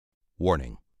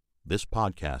Warning: this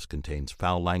podcast contains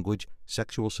foul language,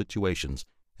 sexual situations,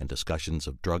 and discussions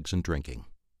of drugs and drinking.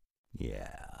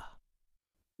 Yeah.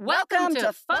 Welcome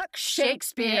to Fuck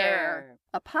Shakespeare,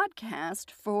 a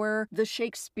podcast for the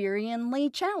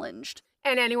Shakespeareanly challenged.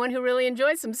 and anyone who really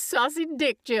enjoys some saucy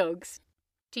dick jokes.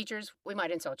 Teachers, we might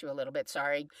insult you a little bit,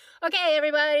 sorry. Okay,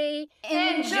 everybody,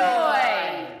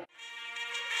 enjoy!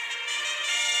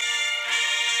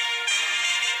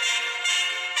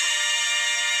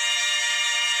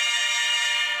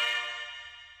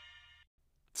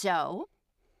 So,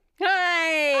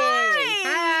 Hi!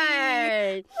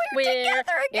 We're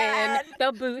together again! In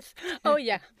the booth. Oh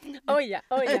yeah. Oh yeah.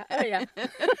 Oh yeah. Oh yeah.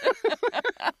 What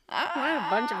a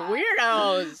bunch of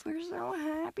weirdos. we're so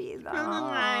happy though.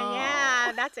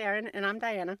 Yeah, that's Erin, and I'm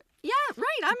Diana. Yeah,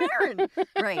 right, I'm Erin.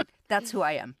 Right, that's who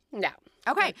I am. Yeah.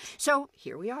 Okay, so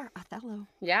here we are, Othello.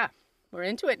 Yeah. We're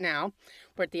into it now.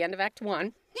 We're at the end of Act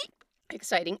 1.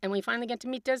 Exciting. And we finally get to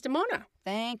meet Desdemona.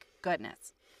 Thank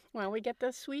goodness. Well, we get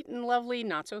the sweet and lovely,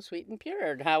 not so sweet and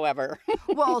pure, however.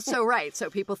 Well, so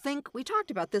people think, we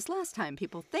talked about this last time,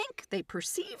 people think they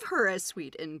perceive her as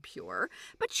sweet and pure,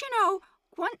 but you know,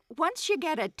 once you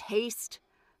get a taste,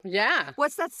 Yeah.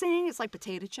 what's that saying? It's like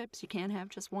potato chips, you can't have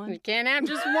just one. You can't have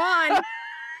just one.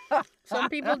 Some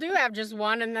people do have just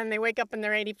one, and then they wake up and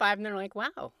they're 85 and they're like,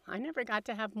 wow, I never got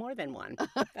to have more than one.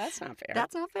 That's not fair.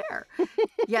 That's not fair.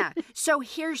 Yeah, so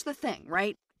here's the thing,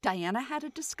 right? Diana had a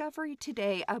discovery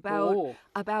today about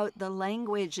the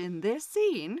language in this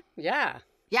scene. Yeah.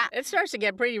 Yeah. It starts to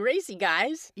get pretty racy,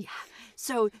 guys. Yeah.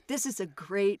 So this is a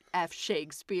great F.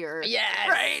 Shakespeare. Yes.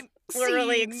 Right. We're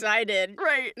really scene. excited.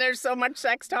 Right. There's so much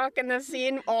sex talk in this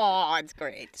scene. Oh, it's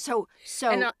great. So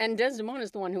And Desdemona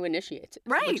is the one who initiates it,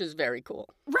 Right. which is very cool.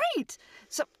 right.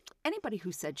 So anybody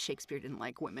who said Shakespeare didn't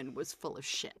like women was full of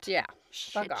shit. Yeah.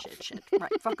 Shit, Fuck off. shit.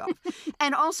 Right, fuck off.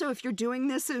 And also, if you're doing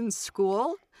this in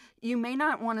school, you may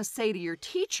not want to say to your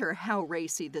teacher how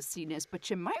racy the scene is, but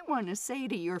you might want to say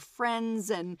to your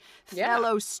friends and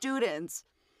fellow students,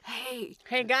 hey,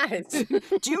 guys.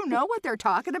 do you know what they're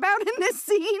talking about in this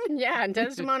scene? Yeah, and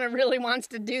Desdemona really wants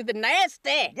to do the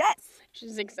nasty. Yes.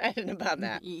 She's excited about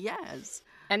that. Yes.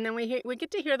 And then we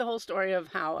get to hear the whole story of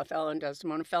how Othello and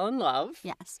Desdemona fell in love,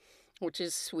 Yes. which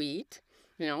is sweet.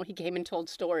 You know, he came and told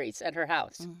stories at her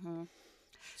house. Mm-hmm.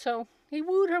 So he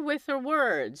wooed her with her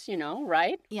words, you know,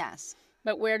 right? Yes.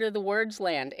 But where do the words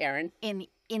land, Erin? In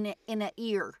a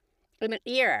ear. In an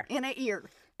ear. In a ear.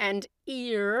 And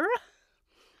ear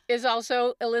is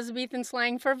also Elizabethan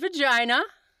slang for vagina.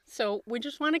 So we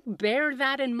just want to bear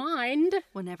that in mind.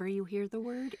 Whenever you hear the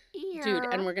word ear. Dude,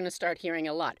 and we're going to start hearing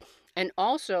a lot. And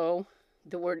also,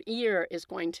 the word ear is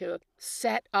going to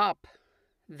set up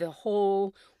the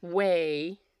whole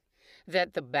way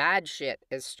that the bad shit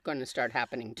is going to start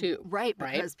happening too. Right,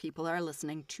 right? because people are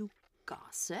listening to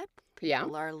gossip. Yeah.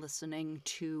 People are listening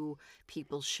to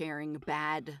people sharing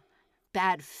bad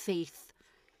faith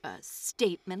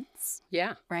statements,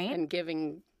 Yeah. right? And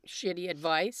giving shitty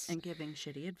advice. And giving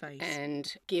shitty advice.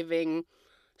 And giving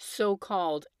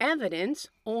so-called evidence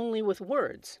only with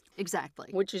words. Exactly.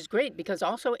 Which is great because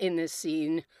also in this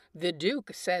scene, the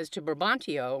Duke says to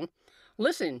Brabantio,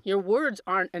 listen, your words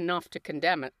aren't enough to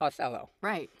condemn Othello.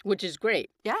 Right. Which is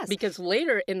great. Yes. Because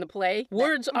later in the play,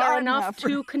 words are enough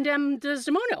to condemn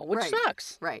Desdemona, which Right.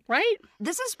 sucks. Right. Right?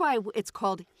 This is why it's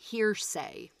called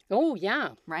hearsay, Oh,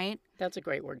 yeah. right? That's a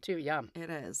great word, too. Yeah, It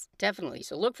is. definitely.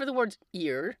 So look for the words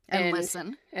ear. And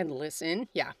listen. And listen.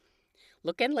 Yeah.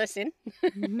 Look and listen.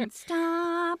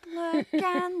 Stop, look,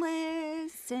 and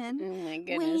listen. Oh, my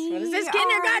goodness. What is We this are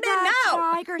kindergarten the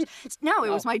now? Tigers. No, it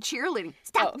was Oh. my cheerleading.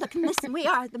 Stop, Oh. look, and listen. We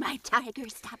are the mighty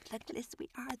tigers. Stop, look, and listen. We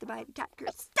are the mighty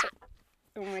tigers. Stop.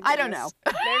 Oh, my I don't goodness.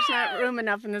 There's not room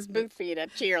enough in this booth for you to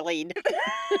cheerlead.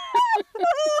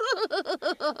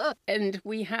 And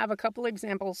we have a couple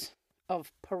examples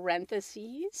of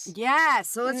parentheses. Yeah,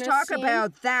 so let's this talk scene.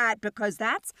 about that because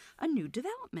that's a new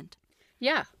development.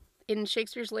 Yeah. In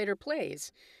Shakespeare's later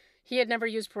plays, he had never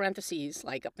used parentheses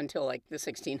like up until like the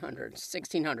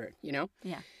 1600, you know?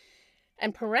 Yeah.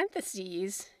 And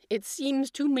parentheses, it seems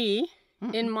to me,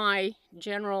 in my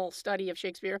general study of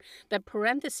Shakespeare, that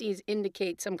parentheses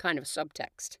indicate some kind of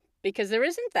subtext. Because there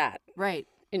isn't that Right.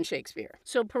 in Shakespeare.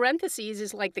 So parentheses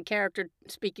is like the character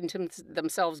speaking to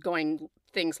themselves going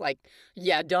things like,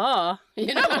 yeah, duh,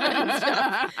 you know, and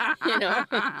stuff, you know,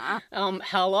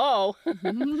 hello,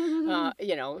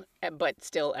 you know, but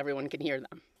still everyone can hear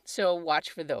them. So watch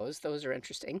for those. Those are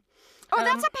interesting. Oh,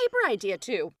 that's a paper idea,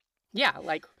 too. Yeah,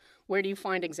 like where do you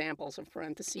find examples of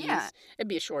parentheses? Yeah. It'd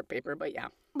be a short paper, but yeah.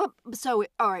 But so,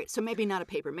 all right, so maybe not a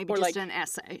paper, maybe Or just like- an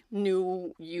essay.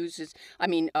 New uses,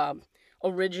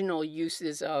 original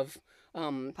uses of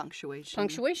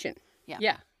punctuation. Yeah.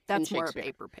 Yeah. That's in more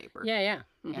Shakespeare. paper. Yeah.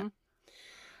 Mm-hmm.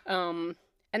 Yeah.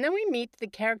 And then we meet the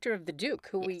character of the Duke,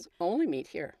 who we only meet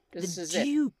here. This is The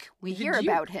Duke. We hear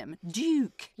about him.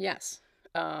 Duke. Yes.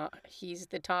 He's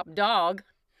the top dog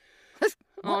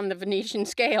on the Venetian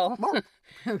scale,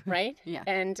 right? Yeah.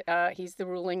 And he's the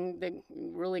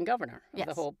ruling governor of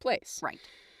the whole place. Right.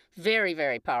 Very,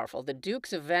 very powerful. The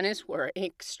Dukes of Venice were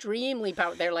extremely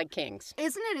powerful. They're like kings.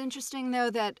 Isn't it interesting, though,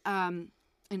 that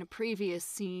in a previous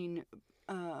scene,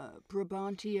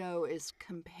 Brabantio is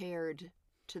compared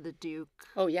to the Duke?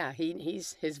 Oh yeah,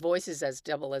 his voice is as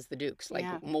double as the Duke's,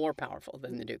 like more powerful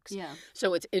than the Duke's. Yeah.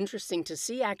 So it's interesting to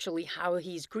see actually how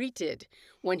he's greeted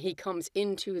when he comes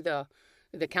into the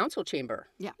council chamber.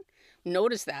 Yeah.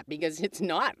 Notice that, because it's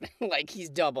not like he's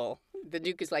double. The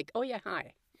Duke is like, "Oh yeah,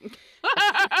 hi."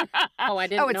 Oh, I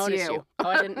didn't notice you. Oh,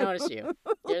 I didn't notice you.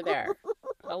 You're there.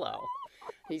 Hello.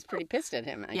 He's pretty pissed at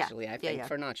him, actually, I think,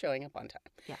 for not showing up on time.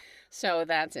 Yeah. So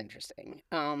that's interesting.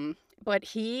 But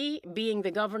he, being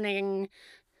the governing,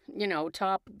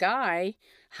 top guy,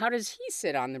 how does he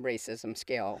sit on the racism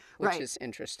scale? Which is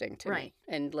interesting to me.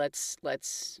 And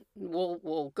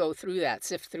we'll go through that,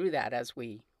 sift through that as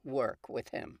we work with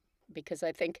him. Because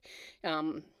I think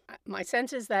my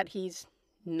sense is that he's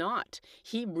not.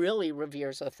 He really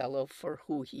reveres Othello for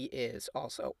who he is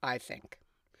also, I think.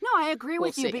 No, I agree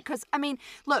with you because,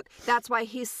 look, that's why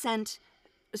he sent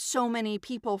so many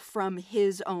people from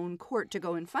his own court to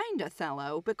go and find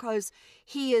Othello, because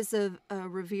he is a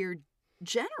revered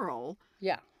general.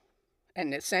 Yeah,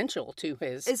 and essential to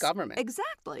his government.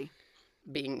 Exactly.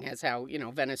 Being as how,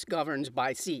 Venice governs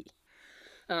by sea.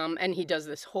 And he does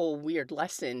this whole weird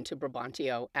lesson to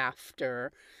Brabantio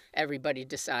after everybody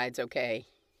decides, okay,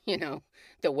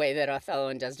 the way that Othello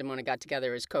and Desdemona got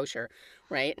together is kosher,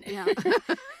 right? Yeah.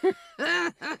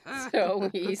 So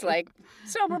he's like,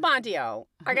 "So Brabantio,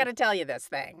 I got to tell you this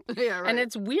thing." Yeah, right. And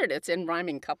it's weird. It's in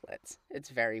rhyming couplets. It's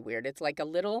very weird. It's like a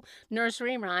little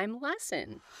nursery rhyme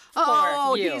lesson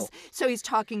for you. He's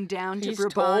talking down to He's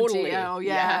Brabantio.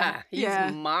 Totally,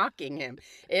 he's mocking him.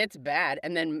 It's bad.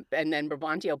 And then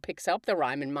Brabantio picks up the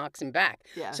rhyme and mocks him back.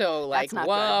 Yeah. So like,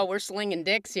 whoa, we're slinging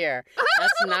dicks here.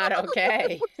 That's not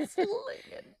okay. Slinging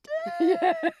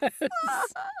Yes.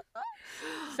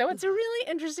 So it's a really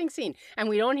interesting scene. And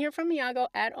we don't hear from Iago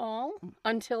at all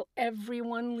until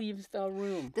everyone leaves the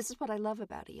room. This is what I love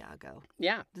about Iago.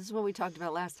 Yeah. This is what we talked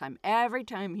about last time. Every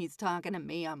time he's talking to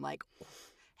me, I'm like,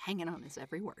 hanging on his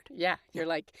every word. Yeah. You're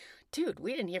like, dude,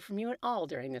 we didn't hear from you at all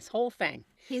during this whole thing.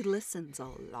 He listens a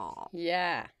lot.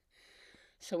 Yeah.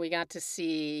 So we got to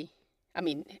see,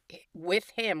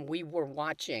 with him, we were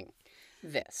watching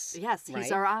this. Yes, right?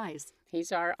 He's our eyes.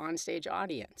 He's our onstage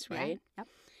audience, right? Yeah. Yep.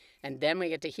 And then we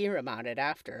get to hear about it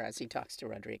after as he talks to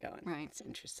Rodrigo. And right. It's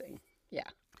interesting. Yeah.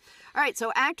 All right,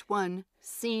 so Act 1,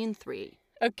 Scene 3.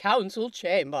 A council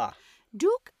chamber.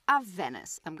 Duke of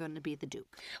Venice. I'm going to be the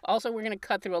Duke. Also, we're going to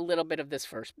cut through a little bit of this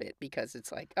first bit because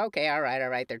it's like, okay, all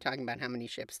right. They're talking about how many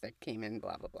ships that came in,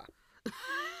 blah, blah, blah.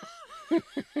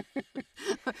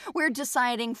 We're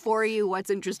deciding for you what's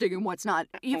interesting and what's not.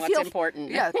 What's important.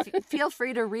 Yeah, feel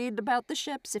free to read about the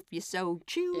ships if you so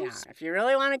choose. Yeah, if you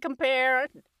really want to compare,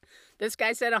 this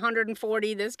guy said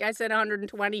 140, this guy said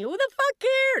 120. Who the fuck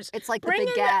cares? It's like Bring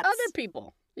the in begats. the other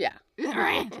people. Yeah.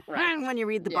 Right. When you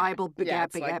read the Bible,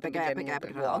 begat.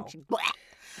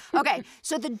 Okay,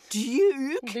 so the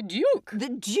Duke. The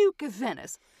Duke of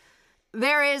Venice.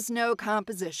 There is no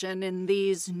composition in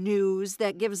these news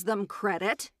that gives them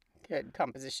credit. Good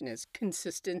composition is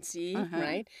consistency,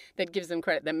 right? That gives them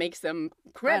credit, that makes them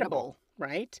credible.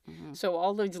 Right? Mm-hmm. So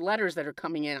all these letters that are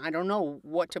coming in, I don't know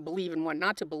what to believe and what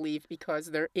not to believe because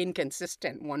they're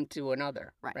inconsistent one to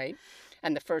another, right?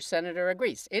 And the first senator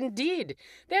agrees. Indeed,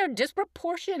 they're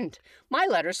disproportioned. My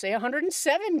letters say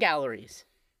 107 galleries.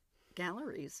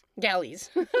 Galleries? Galleys.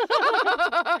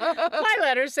 My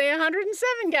letters say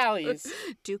 107 galleys.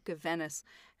 Duke of Venice.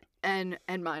 And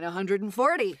mine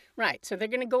 140. Right. So they're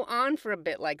going to go on for a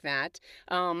bit like that,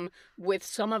 with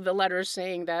some of the letters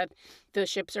saying that the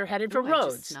ships are headed for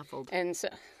Rhodes. I just snuffled. And so,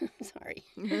 sorry.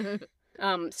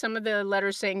 Some of the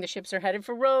letters saying the ships are headed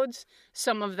for Rhodes.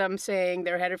 Some of them saying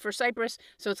they're headed for Cyprus.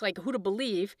 So it's like who to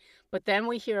believe. But then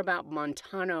we hear about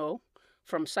Montano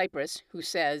from Cyprus who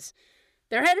says,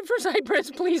 they're headed for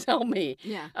Cyprus. Please help me.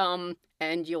 Yeah.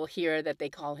 And you'll hear that they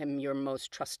call him your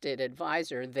most trusted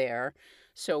advisor there.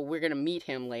 So we're going to meet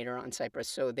him later on Cyprus.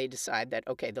 So they decide that,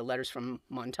 okay, the letters from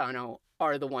Montano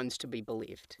are the ones to be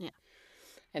believed. Yeah.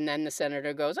 And then the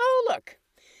senator goes, oh, look,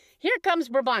 here comes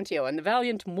Brabantio and the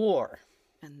valiant Moor.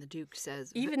 And the Duke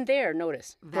says... Even there,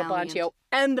 notice, Valiant. Brabantio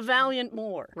and the valiant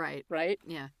more. Right. Right?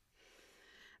 Yeah.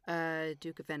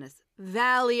 Duke of Venice.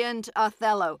 Valiant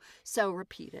Othello. So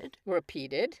repeated.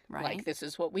 Repeated. Right. Like this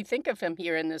is what we think of him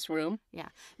here in this room. Yeah.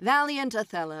 Valiant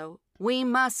Othello, we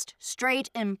must straight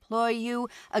employ you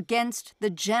against the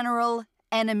general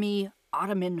enemy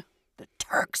Ottoman, the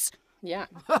Turks. Yeah.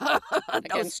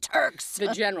 Those Turks.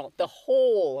 The general, the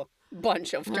whole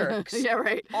bunch of Turks. Yeah,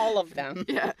 right. All of them.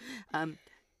 Yeah.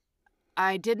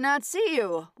 I did not see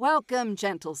you. Welcome,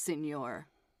 gentle signor.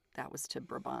 That was to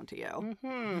Brabantio.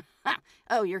 Mm-hmm.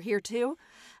 Oh, you're here too?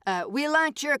 We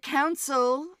liked your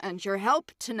counsel and your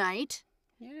help tonight.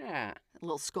 Yeah. A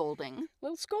little scolding.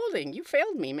 Little scolding. You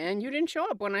failed me, man. You didn't show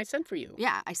up when I sent for you.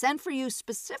 Yeah, I sent for you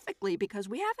specifically because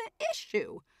we have an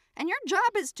issue. And your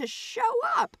job is to show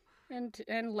up.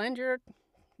 And lend your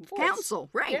voice. Counsel,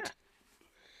 right. Yeah.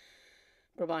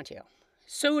 Brabantio.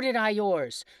 So did I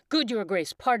yours. Good your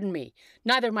grace, pardon me.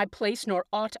 Neither my place nor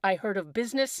aught I heard of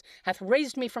business hath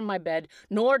raised me from my bed,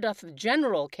 nor doth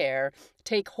general care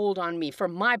take hold on me, for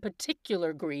my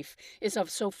particular grief is of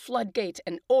so floodgate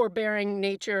and o'erbearing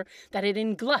nature that it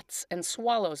ingluts and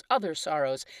swallows other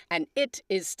sorrows, and it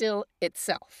is still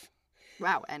itself.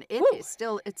 Wow, and it is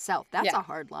still itself. That's a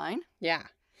hard line. Yeah.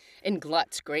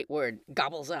 Ingluts, great word.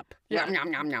 Gobbles up. Yeah. Nom,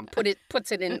 nom, nom, nom.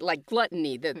 Puts it in like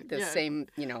gluttony, the same,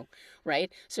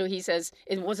 right? So he says,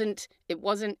 it wasn't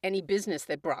any business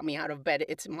that brought me out of bed.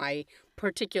 It's my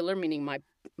particular, meaning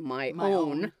my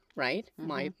own, right? Mm-hmm.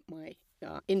 My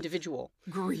individual.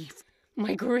 Grief.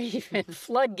 My grief and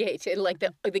floodgates. Like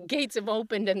the gates have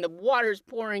opened and the water's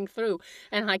pouring through.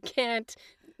 And I can't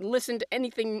listen to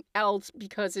anything else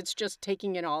because it's just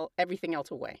taking everything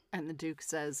else away. And the Duke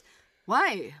says,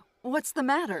 why? What's the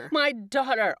matter? My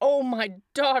daughter, oh, my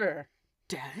daughter.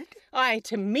 Dead? I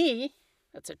to me.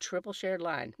 That's a triple shared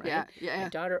line, right? Yeah. My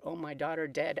daughter, oh, my daughter,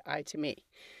 dead, I to me,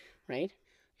 right?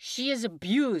 She is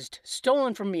abused,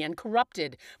 stolen from me, and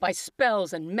corrupted by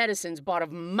spells and medicines bought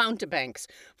of mountebanks,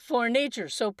 for nature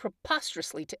so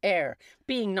preposterously to err,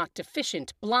 being not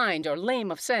deficient, blind, or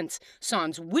lame of sense,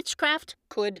 sans witchcraft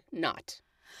could not.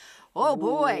 Oh,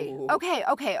 boy. Ooh. Okay.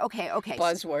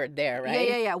 Buzzword there,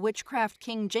 right? Yeah. Witchcraft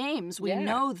King James. We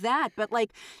know that. But,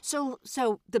 so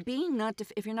the being not,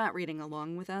 if you're not reading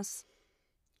along with us,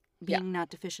 being not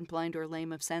deficient, blind, or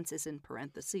lame of sense is in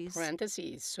parentheses.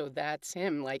 Parentheses. So that's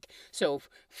him. So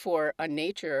for a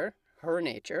nature, her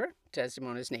nature,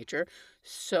 Desdemona's nature,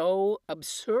 so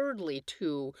absurdly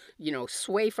to,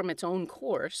 sway from its own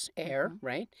course,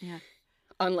 right? Yeah.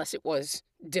 Unless it was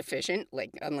deficient,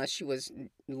 unless she was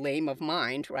lame of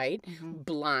mind, right? Mm-hmm.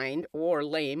 Blind or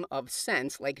lame of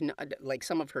sense, like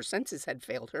some of her senses had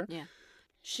failed her. Yeah.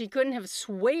 She couldn't have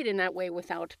swayed in that way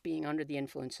without being under the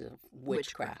influence of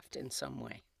witchcraft in some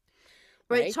way.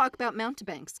 Right? Talk about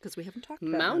mountebanks, because we haven't talked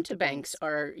about mountebanks.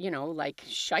 Are, like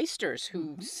shysters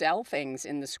who sell things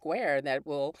in the square that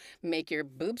will make your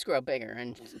boobs grow bigger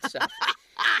and stuff.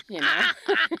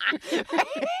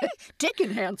 Dick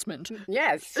enhancement.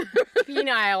 Yes.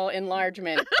 Penile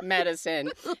enlargement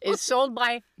medicine is sold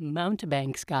by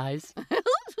mountebanks, guys.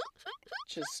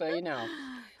 Just so you know.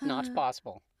 Not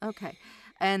possible. Okay.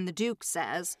 And the Duke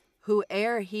says,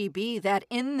 whoe'er he be that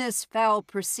in this foul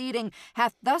proceeding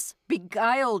hath thus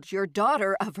beguiled your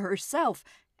daughter of herself,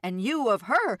 and you of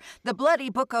her, the bloody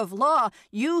book of law,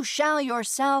 you shall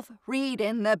yourself read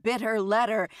in the bitter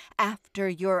letter after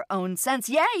your own sense.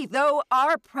 Yea, though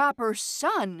our proper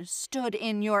son stood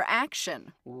in your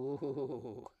action.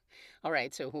 Ooh. All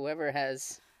right, so whoever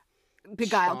has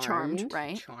beguiled, charmed,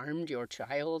 right? Charmed your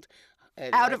child.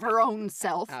 Out of her own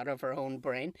self. Out of her own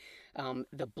brain.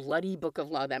 The bloody book of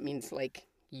law, that means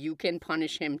you can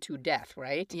punish him to death,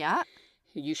 right? Yeah.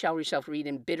 You shall yourself read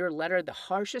in bitter letter the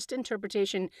harshest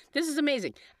interpretation. This is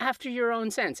amazing. After your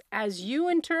own sense, as you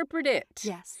interpret it.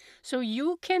 Yes. So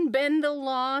you can bend the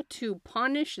law to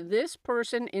punish this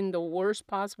person in the worst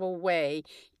possible way,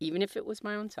 even if it was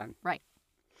my own son. Right.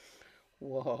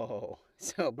 Whoa.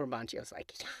 So Brabantio's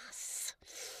like, yes.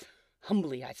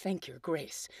 Humbly, I thank your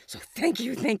grace. So thank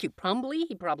you. Humbly,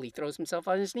 he probably throws himself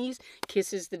on his knees,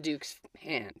 kisses the Duke's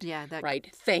hand. Yeah, that...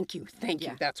 Right? Thank you.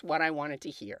 That's what I wanted to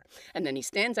hear. And then he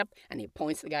stands up and he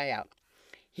points the guy out.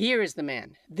 Here is the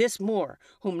man, this Moor,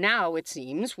 whom now, it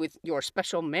seems, with your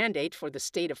special mandate for the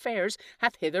state affairs,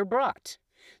 hath hither brought.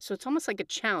 So it's almost like a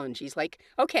challenge. He's like,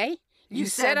 okay, you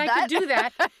said I could do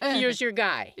that. Here's your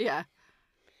guy. Yeah.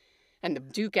 And the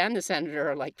Duke and the Senator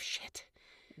are like, shit.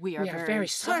 We are very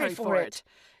sorry for it.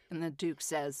 And the Duke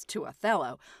says to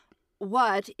Othello,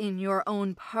 what in your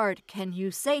own part can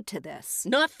you say to this?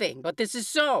 Nothing, but this is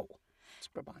so. It's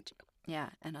Brabantio. Yeah,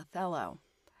 and Othello,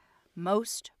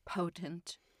 most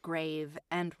potent, grave,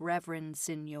 and reverend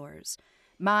signors,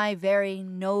 my very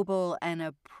noble and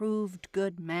approved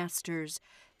good masters,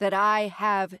 that I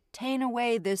have ta'en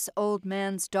away this old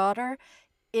man's daughter,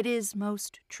 it is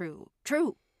most true.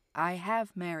 True, I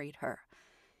have married her.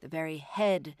 The very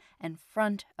head and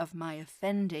front of my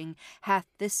offending hath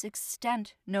this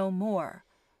extent no more.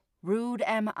 Rude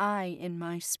am I in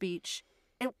my speech.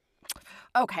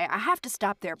 Okay, I have to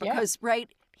stop there because, right,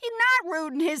 he's not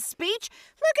rude in his speech.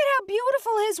 Look at how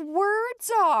beautiful his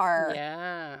words are.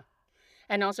 Yeah.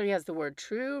 And also he has the word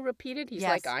true repeated. He's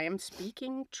like, I am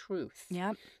speaking truth.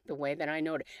 Yep. The way that I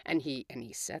know it. And he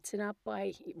sets it up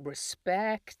by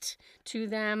respect to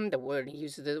them. He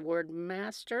uses the word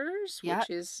masters, which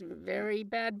is a very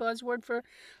bad buzzword for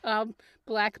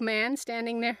black man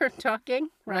standing there talking,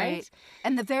 right?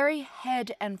 And the very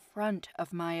head and front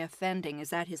of my offending,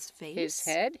 is that his face? His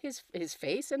head, his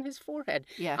face, and his forehead.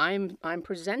 Yeah. I'm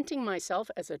presenting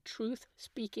myself as a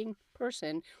truth-speaking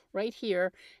person right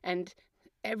here, and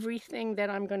everything that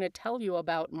I'm going to tell you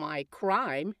about my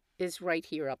crime is right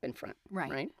here up in front.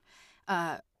 Right?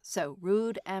 So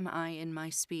rude am I in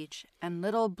my speech, and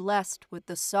little blessed with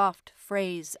the soft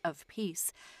phrase of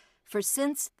peace. For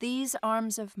since these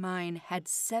arms of mine had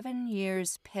 7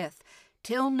 years' pith,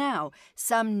 till now,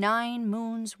 some 9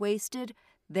 moons wasted,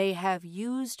 they have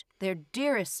used their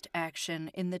dearest action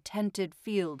in the tented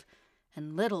field,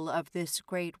 and little of this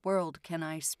great world can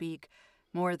I speak,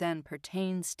 more than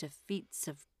pertains to feats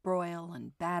of broil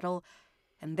and battle,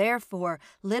 and therefore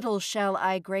little shall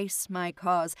I grace my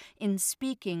cause in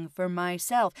speaking for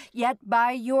myself, yet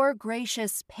by your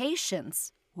gracious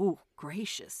patience. Ooh,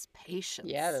 gracious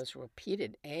patience. Yeah, those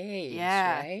repeated A's,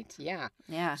 right? Yeah.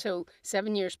 Yeah. So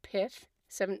 7 years pith,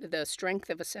 the strength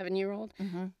of a 7-year-old.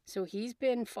 Mm-hmm. So he's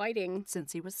been fighting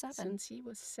Since he was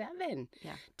 7.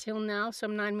 Yeah. Till now,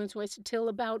 some 9 moons wasted, till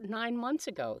about 9 months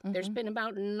ago. There's been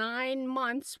about 9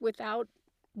 months without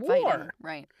war. Fighting,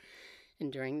 right.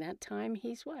 And during that time,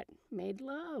 he's what? Made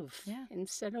love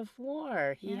instead of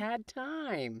war. He Yeah. had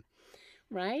time,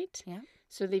 right? Yeah.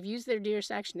 So they've used their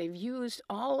dearest action. They've used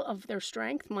all of their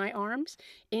strength, my arms,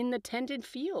 in the tented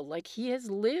field. Like he has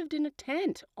lived in a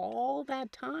tent all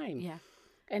that time. Yeah.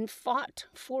 And fought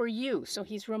for you. So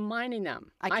he's reminding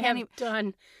them, I have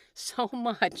done so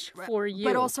much for you.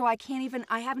 But also I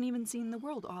haven't even seen the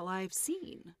world. All I've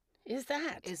seen is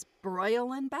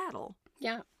broil and battle.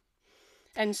 Yeah.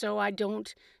 And so I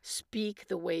don't speak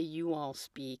the way you all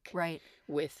speak. Right.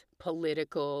 With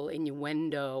political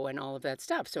innuendo and all of that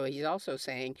stuff. So he's also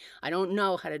saying, I don't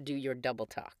know how to do your double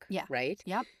talk. Yeah. Right?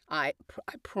 Yep. I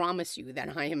promise you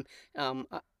that I am,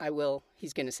 I will,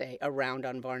 he's going to say, a round,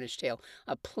 unvarnished tale,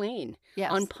 a plain,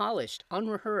 unpolished,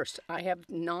 unrehearsed. I have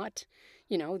not,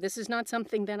 this is not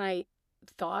something that I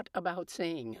thought about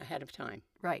saying ahead of time.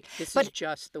 Right. This is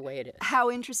just the way it is.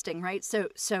 How interesting, right?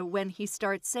 So when he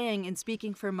starts saying, in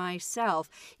speaking for myself,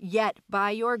 yet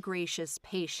by your gracious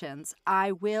patience,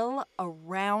 I will a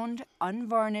round,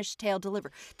 unvarnished tale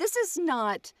deliver. This is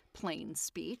not plain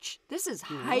speech. This is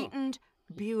heightened,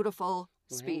 beautiful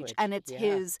speech. Language, And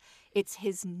it's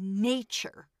his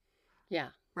nature. Yeah.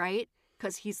 Right?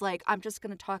 Because he's like, I'm just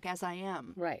going to talk as I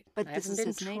am. Right. But I this is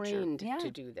haven't his been nature. trained Yeah.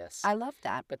 to do this. I love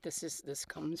that. But this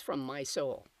comes from my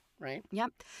soul, right?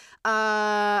 Yep.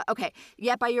 Okay.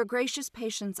 Yet by your gracious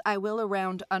patience I will a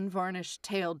round unvarnished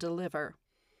tale deliver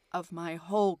of my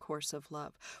whole course of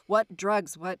love. What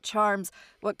drugs, what charms,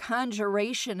 what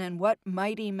conjuration, and what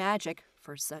mighty magic,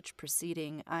 for such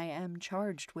proceeding I am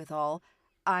charged withal,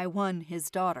 I won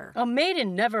his daughter. A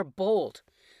maiden never bold.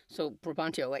 So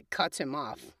Brabantio cuts him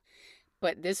off.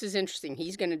 But this is interesting.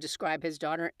 He's going to describe his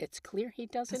daughter. It's clear he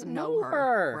doesn't know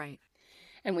her. Right.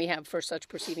 And we have, for such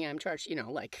proceeding, I'm charged,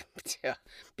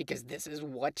 because this is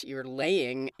what you're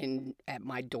laying at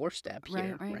my doorstep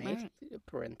here, right?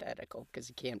 Parenthetical, because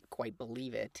you can't quite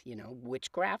believe it,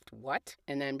 witchcraft, what?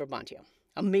 And then Brabantio.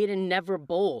 A maiden never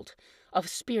bold, of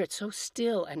spirit so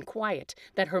still and quiet,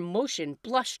 that her motion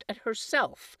blushed at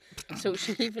herself. So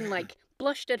she even,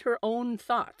 blushed at her own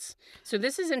thoughts. So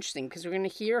this is interesting because we're going to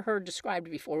hear her described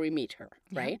before we meet her,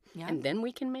 right? Yeah. And then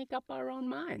we can make up our own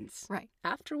minds. Right.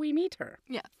 After we meet her.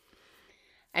 Yeah.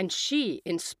 And she,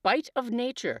 in spite of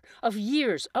nature, of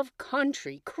years, of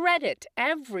country, credit,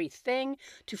 everything,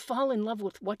 to fall in love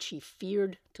with what she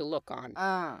feared to look on.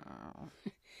 Oh.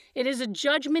 It is a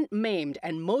judgment maimed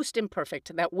and most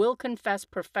imperfect that will confess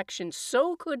perfection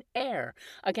so could err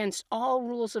against all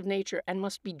rules of nature and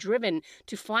must be driven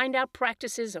to find out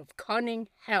practices of cunning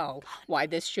hell why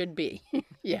this should be.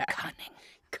 Yeah. Cunning.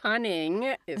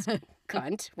 Cunning is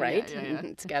cunt, right? Yeah.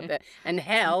 It's got the and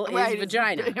hell is Right,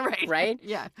 vagina, right.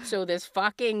 Yeah. So this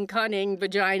fucking cunning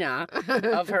vagina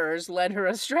of hers led her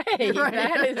astray. Right.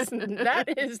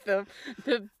 That is the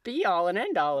be all and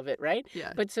end all of it, right?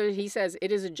 Yeah. But so he says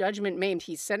it is a judgment maimed.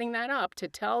 He's setting that up to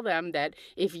tell them that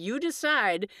if you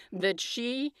decide that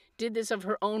she did this of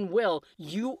her own will,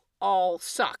 you all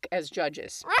suck as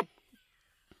judges. Right.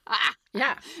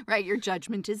 Yeah. Right, your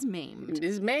judgment is maimed. It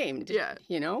is maimed. Yeah.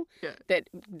 You know? Yeah.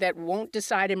 That won't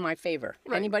decide in my favor.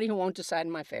 Right. Anybody who won't decide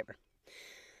in my favor.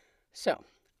 So,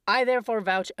 I therefore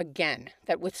vouch again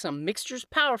that with some mixtures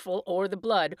powerful o'er the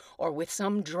blood, or with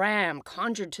some dram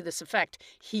conjured to this effect,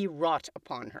 he wrought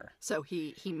upon her. So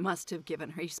he must have given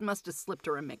her, he must have slipped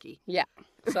her a Mickey. Yeah,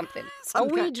 something. Some a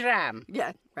wee kind- dram.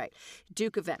 Yeah, right.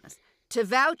 Duke of Venice. To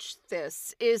vouch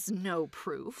this is no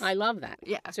proof. I love that.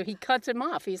 Yeah. So he cuts him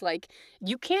off. He's like,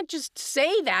 you can't just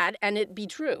say that and it be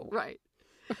true. Right.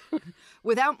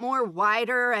 Without more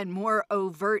wider and more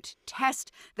overt test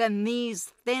than these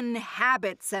thin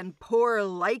habits and poor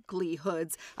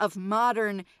likelihoods of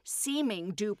modern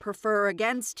seeming do prefer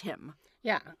against him.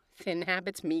 Yeah. Thin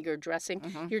habits, meager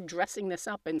dressing. You're dressing this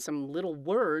up in some little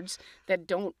words that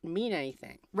don't mean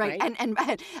anything. Right. And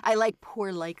I like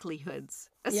poor likelihoods.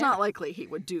 It's Yeah. not likely he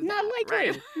would do that. Not likely.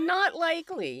 Right? Not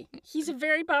likely. He's a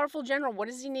very powerful general. What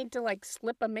does he need to, like,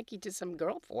 slip a Mickey to some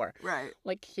girl for? Right.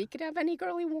 Like, he could have any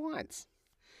girl he wants.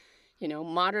 You know,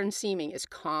 modern seeming is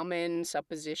common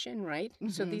supposition, right?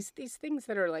 So these things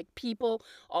that are like people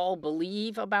all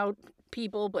believe about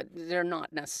people, but they're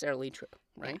not necessarily true,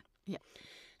 right? Yeah.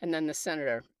 And then the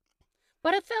senator,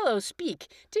 but Othello, speak.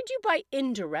 Did you by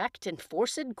indirect and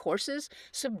forced courses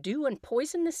subdue and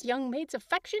poison this young maid's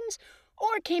affections?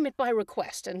 Or came it by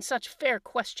request, and such fair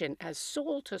question as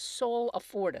soul to soul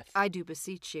affordeth? I do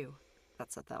beseech you.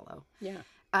 That's Othello. Yeah.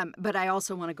 But I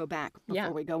also want to go back before Yeah.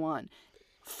 we go on.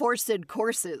 Forced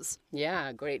courses.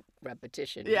 Yeah, great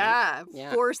repetition. Right? Yeah.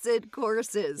 Yeah. Forced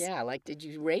courses. Yeah, like, did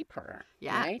you rape her?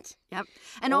 Yeah. Right? Yep.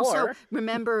 And also, Or-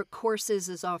 remember, courses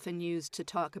is often used to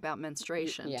talk about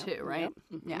menstruation Yeah, too, right? yep,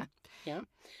 mhm. Yeah. Yeah.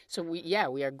 So we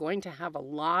are going to have a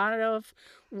lot of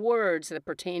words that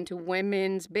pertain to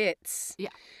women's bits. Yeah.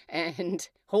 And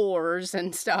whores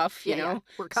and stuff, you Yeah. know.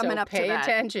 We're coming so up to pay that.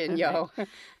 attention, yo.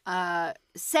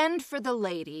 Send for the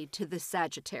lady to the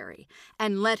Sagittary,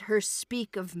 and let her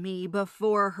speak of me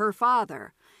before her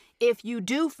father. If you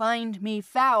do find me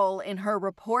foul in her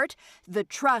report, the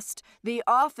trust, the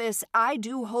office I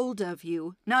do hold of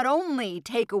you, not only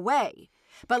take away,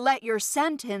 but let your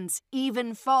sentence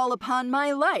even fall upon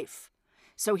my life.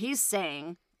 So he's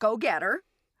saying, go get her,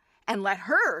 and let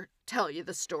her tell you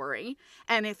the story.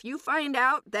 And if you find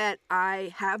out that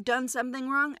I have done something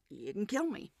wrong, you can kill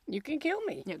me. You can kill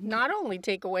me. You can Not only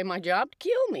take away my job,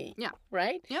 kill me. Yeah.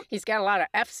 Right? Yep. He's got a lot of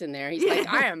F's in there. He's like,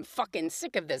 I am fucking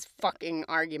sick of this fucking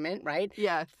argument, right?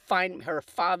 Yeah. Find her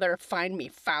father, find me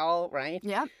foul, right?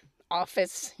 Yeah.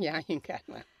 Office. Yeah, you got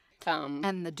that.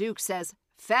 And the Duke says,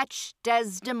 fetch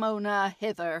Desdemona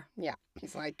hither. Yeah.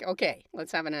 He's like, okay,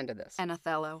 let's have an end of this. And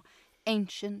Othello,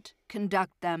 ancient,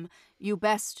 conduct them. You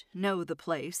best know the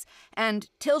place. And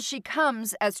till she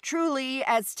comes, as truly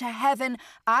as to heaven,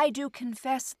 I do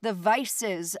confess the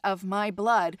vices of my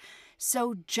blood.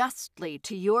 So justly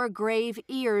to your grave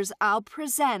ears I'll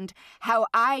present how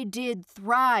I did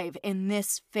thrive in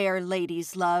this fair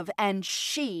lady's love, and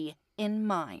she in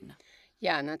mine.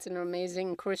 Yeah, and that's an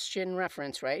amazing Christian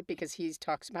reference, right? Because he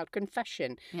talks about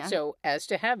confession. Yeah. So, as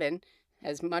to heaven,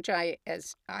 as much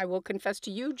as I will confess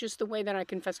to you, just the way that I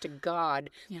confess to God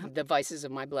Yep. the vices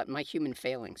of my blood, my human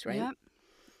failings, right? Yep.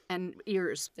 And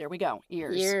ears. There we go.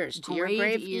 Ears. Ears, to your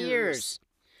grave ears.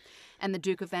 And the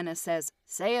Duke of Venice says,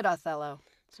 say it, Othello.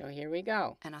 So here we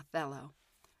go. And Othello.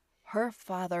 Her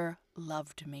father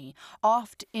loved me,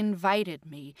 oft invited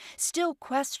me, still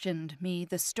questioned me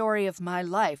the story of my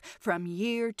life from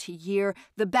year to year,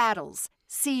 the battles,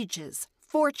 sieges,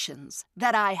 fortunes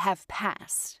that I have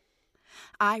passed.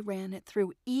 I ran it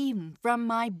through even from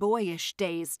my boyish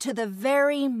days to the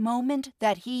very moment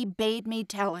that he bade me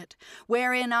tell it,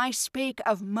 wherein I spake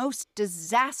of most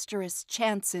disastrous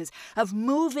chances, of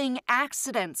moving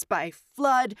accidents by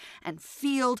flood and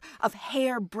field, of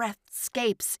hair-breadth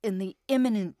scapes in the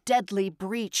imminent deadly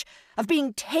breach, of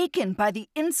being taken by the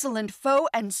insolent foe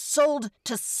and sold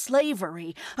to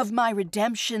slavery, of my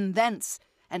redemption thence,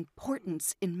 and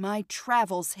portents in my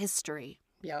travels' history.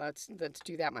 Yeah, let's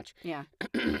do that much. Yeah.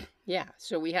 Yeah.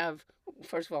 So we have,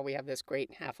 first of all, we have this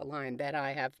great half a line that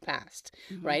I have passed,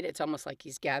 right? It's almost like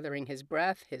he's gathering his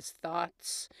breath, his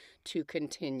thoughts to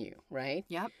continue, right?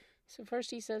 Yep. So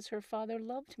first he says her father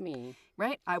loved me.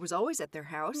 Right? I was always at their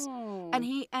house. Oh. And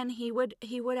he would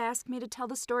ask me to tell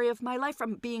the story of my life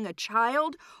from being a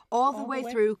child all the way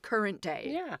through current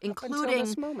day. Yeah, including up until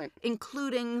this moment.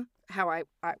 Including how I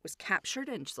was captured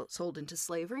and sold into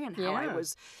slavery, and how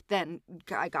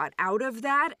I got out of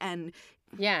that, and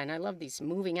yeah, and I love these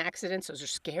moving accidents. Those are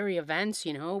scary events,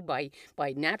 by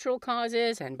natural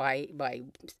causes and by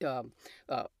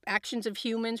actions of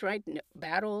humans, right?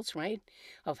 Battles, right?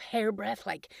 Of hairbreadth,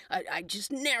 like I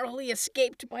just narrowly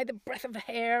escaped by the breath of a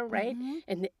hair, right? Mm-hmm.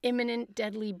 And the imminent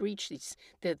deadly breach,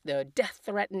 the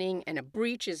death-threatening, and a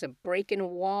breach is a break in a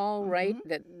wall, right?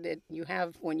 That you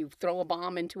have when you throw a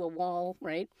bomb into a wall,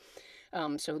 right?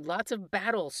 So lots of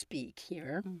battle speak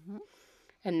here. Mm-hmm.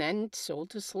 And then sold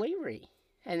to slavery.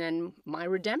 And then my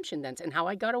redemption then, and how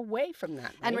I got away from that.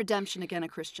 Right? And redemption, again, a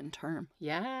Christian term.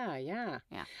 Yeah.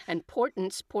 And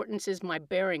portance is my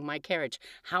bearing, my carriage,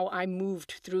 how I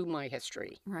moved through my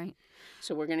history. Right.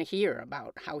 So we're going to hear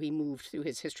about how he moved through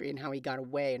his history and how he got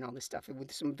away and all this stuff. And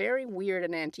with some very weird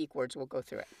and antique words, we'll go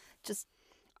through it. Just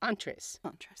entrées.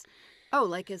 Entrées. Oh,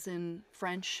 like as in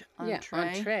French, entrée? Yeah,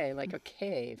 entrée, like a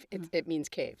cave. It means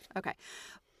cave. Okay.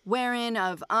 Wherein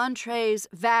of entrées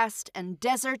vast and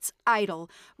deserts idle,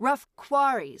 rough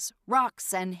quarries,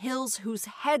 rocks and hills whose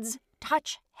heads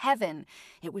touch heaven.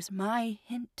 It was my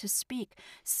hint to speak.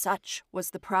 Such was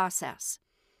the process.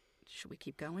 Should we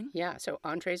keep going? Yeah, so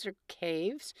entrées are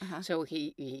caves. Uh-huh. So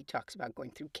he talks about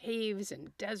going through caves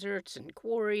and deserts and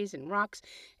quarries and rocks.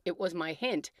 It was my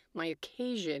hint, my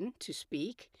occasion to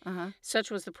speak. Uh-huh. Such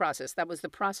was the process. That was the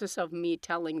process of me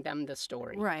telling them the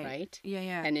story. Right?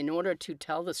 Yeah. And in order to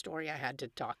tell the story, I had to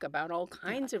talk about all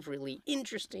kinds of really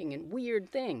interesting and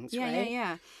weird things, right?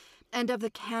 Yeah. And of the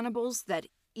cannibals that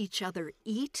each other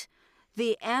eat,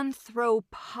 the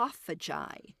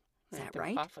anthropophagi. Is that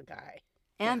right?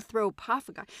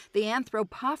 Anthropophagi. The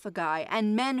anthropophagi,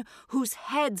 and men whose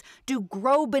heads do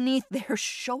grow beneath their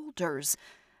shoulders.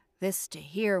 This to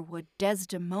hear would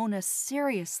Desdemona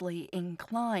seriously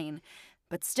incline,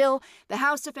 but still the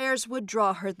house affairs would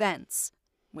draw her thence.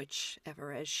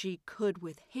 Whichever as she could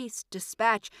with haste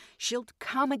dispatch, she'll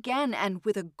come again, and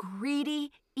with a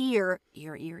greedy ear,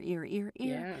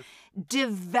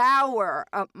 devour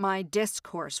up my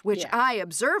discourse, which I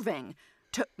observing.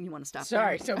 You want to stop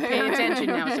Sorry, there? so pay attention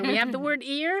now. So we have the word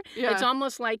ear. Yeah. It's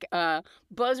almost like a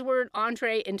buzzword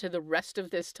entree into the rest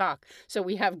of this talk. So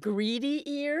we have greedy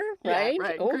ear, right? Yeah,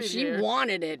 right. Oh, Greedy she ear.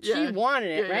 wanted it. Yeah. She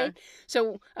wanted it, Yeah, right?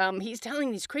 So he's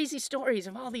telling these crazy stories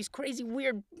of all these crazy,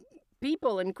 weird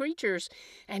people and creatures.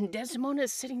 And Desdemona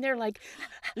is sitting there like...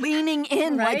 leaning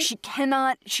in right? like she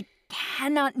cannot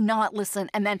not listen,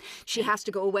 and then she has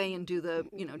to go away and do the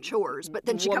chores, but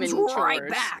then she comes right chores.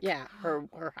 back. Yeah,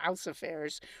 her house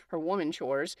affairs, her woman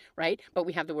chores, right? But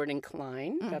we have the word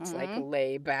incline. That's like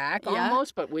lay back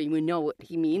almost, but we know what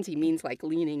he means. He means like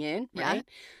leaning in, right? Yeah.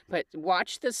 But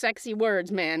watch the sexy words,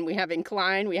 man. We have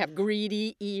incline, we have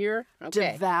greedy ear.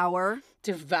 Okay. Devour.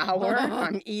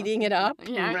 I'm eating it up,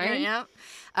 right? Yeah.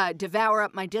 Devour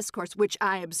up my discourse, which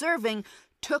I observing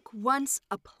took once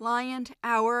a pliant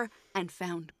hour, and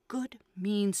found good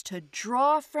means to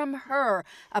draw from her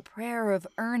a prayer of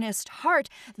earnest heart,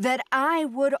 that I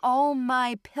would all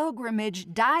my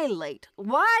pilgrimage dilate.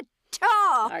 What?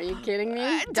 Are you kidding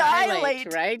me?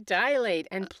 Dilate. Right? Dilate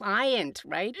and pliant,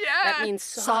 right? Yeah. That means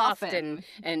soft Soften.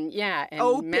 and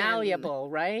Open. Malleable,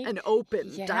 right? And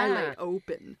open. Yeah. Dilate,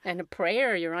 open. And a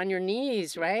prayer, you're on your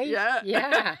knees, right? Yeah.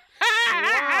 Yeah.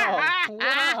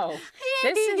 Wow.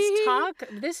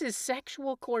 This is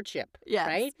sexual courtship, Yes.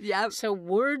 right? Yeah. So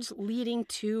words leading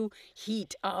to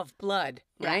heat of blood,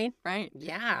 right? Right.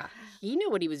 Yeah. He knew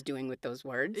what he was doing with those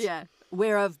words. Yeah.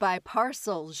 Whereof by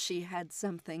parcels she had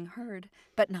something heard,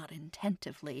 but not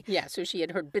intentively. Yeah, so she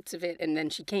had heard bits of it, and then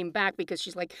she came back because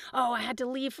she's like, oh, I had to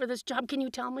leave for this job. Can you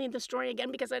tell me the story again?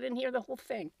 Because I didn't hear the whole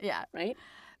thing. Yeah. Right?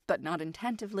 But not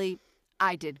intentively.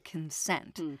 I did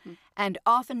consent, Mm-hmm. and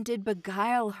often did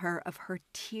beguile her of her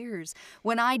tears,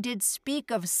 when I did speak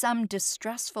of some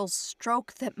distressful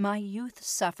stroke that my youth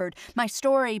suffered. My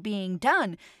story being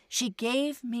done, she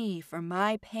gave me for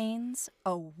my pains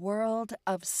a world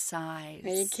of sighs. Are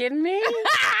you kidding me?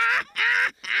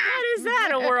 What is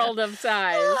that, a world of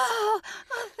sighs? Oh,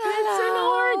 It's an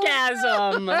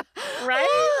orgasm,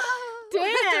 right?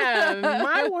 Damn,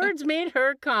 my words made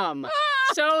her come.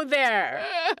 So there.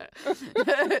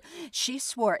 She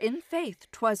swore in faith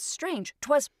 'twas strange,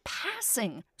 'twas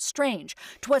passing strange,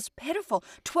 'twas pitiful,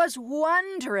 'twas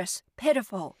wondrous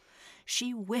pitiful.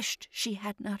 She wished she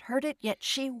had not heard it, yet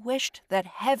she wished that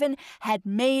heaven had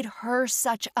made her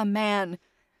such a man.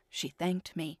 She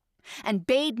thanked me, and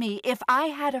bade me if I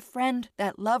had a friend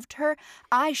that loved her,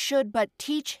 I should but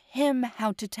teach him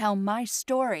how to tell my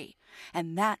story,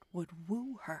 and that would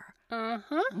woo her.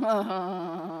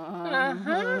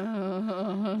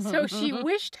 So she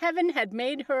wished heaven had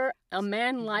made her a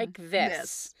man like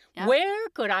this. Yep. Where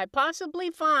could I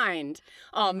possibly find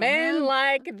a man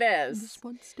like this?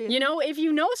 You know, if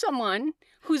you know someone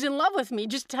who's in love with me,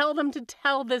 just tell them to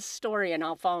tell this story and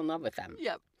I'll fall in love with them.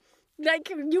 Yep. Like,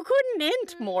 you couldn't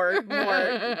hint more,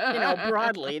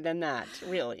 broadly than that,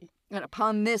 really. And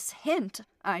upon this hint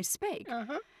I spake.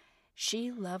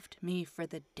 She loved me for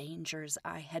the dangers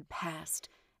I had passed,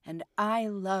 and I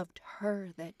loved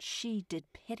her that she did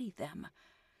pity them.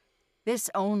 This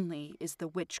only is the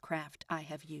witchcraft I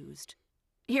have used.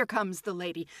 Here comes the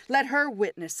lady. Let her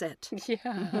witness it.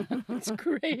 Yeah, it's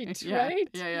great, Yeah. right?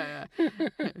 Yeah.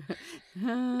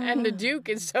 And the Duke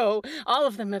is so, all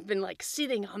of them have been like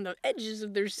sitting on the edges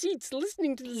of their seats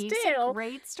listening to this He's tale. a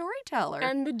great storyteller.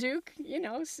 And the Duke,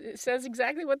 says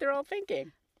exactly what they're all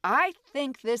thinking. I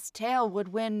think this tale would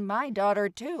win my daughter,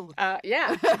 too.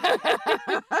 Yeah.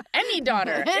 Any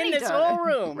daughter Any in this daughter. whole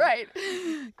room. Right.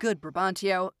 Good,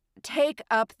 Brabantio. Take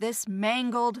up this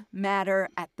mangled matter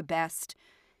at the best.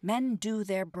 Men do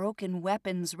their broken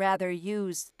weapons rather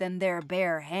use than their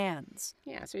bare hands.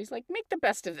 Yeah, so he's like, make the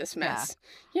best of this mess.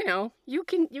 Yeah. You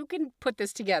can put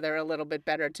this together a little bit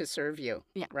better to serve you.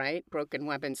 Yeah. Right? Broken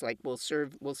weapons will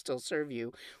still serve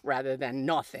you rather than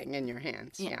nothing in your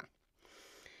hands. Yeah.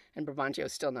 And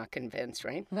Brabantio's still not convinced,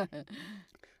 right?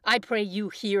 I pray you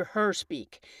hear her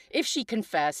speak. If she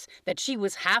confess that she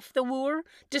was half the wooer,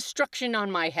 destruction on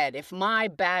my head, if my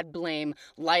bad blame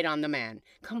light on the man.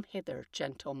 Come hither,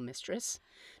 gentle mistress.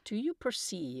 Do you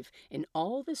perceive in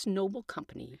all this noble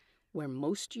company where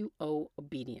most you owe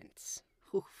obedience?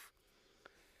 Oof.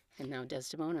 And now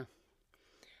Desdemona.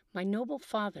 My noble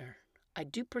father, I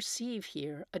do perceive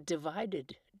here a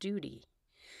divided duty.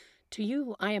 To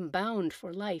you I am bound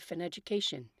for life and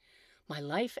education. My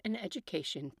life and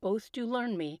education both do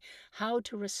learn me how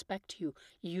to respect you.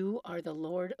 You are the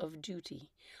lord of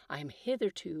duty. I am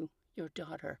hitherto your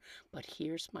daughter, but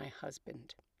here's my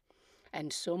husband.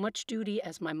 And so much duty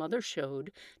as my mother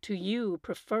showed to you,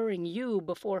 preferring you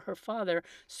before her father,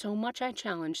 so much I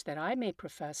challenge that I may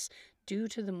profess due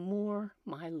to the Moor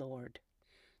my lord.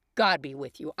 God be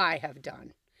with you, I have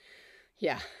done.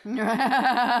 Yeah.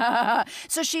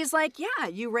 So she's like, yeah,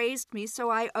 you raised me, so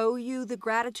I owe you the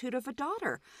gratitude of a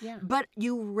daughter. Yeah. But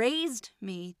you raised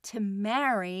me to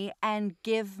marry and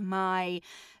give my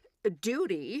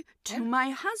duty to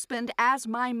my husband as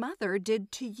my mother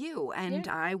did to you, and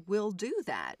I will do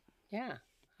that. Yeah.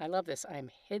 I love this. I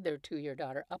am hitherto your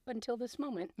daughter. Up until this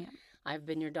moment, I've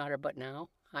been your daughter, but now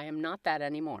I am not that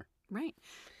anymore. Right.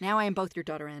 Now I am both your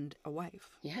daughter and a wife.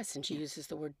 Yes, and she uses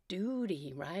the word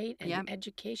duty, right? And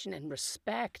education and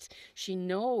respect. She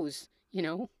knows,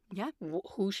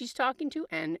 who she's talking to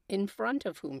and in front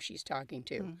of whom she's talking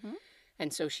to. Mm-hmm.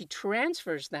 And so she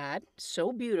transfers that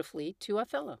so beautifully to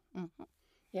Othello. Mm-hmm.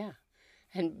 Yeah.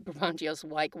 And Brabantio's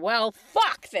like, well,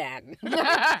 fuck then.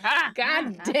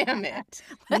 God damn it.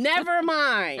 Never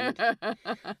mind.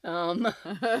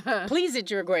 Please it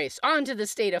your grace, on to the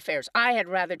state affairs. I had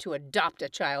rather to adopt a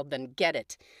child than get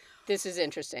it. This is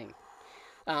interesting.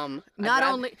 Not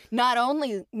only.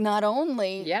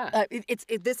 Yeah.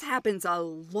 This happens a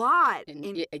lot.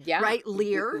 Right,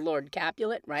 Lear, Lord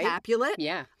Capulet, right? Capulet.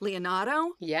 Yeah.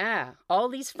 Leonardo. Yeah. All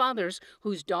these fathers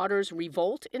whose daughters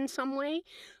revolt in some way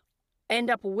end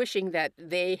up wishing that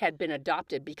they had been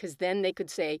adopted because then they could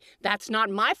say, that's not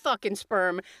my fucking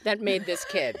sperm that made this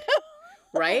kid.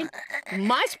 Right?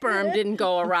 My sperm didn't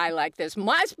go awry like this.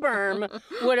 My sperm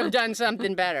would have done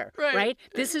something better. Right?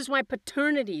 This is why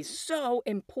paternity is so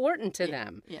important to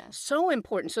them. Yeah. So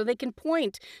important. So they can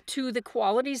point to the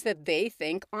qualities that they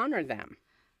think honor them.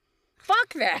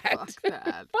 Fuck that. Fuck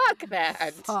that. Fuck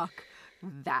that. Fuck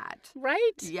that.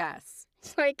 Right? Yes.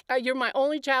 It's like, you're my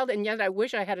only child, and yet I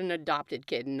wish I had an adopted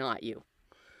kid, not you.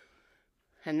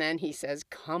 And then he says,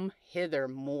 come hither,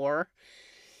 Moor.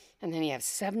 And then he has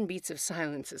 7 beats of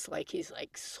silence. It's like he's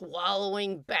like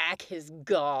swallowing back his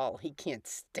gall. He can't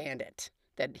stand it,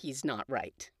 that he's not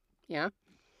right. Yeah?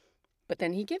 But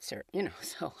then he gives her,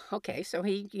 so, okay, so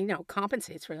he,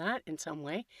 compensates for that in some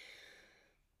way.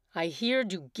 I here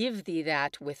do give thee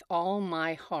that with all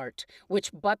my heart,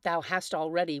 which but thou hast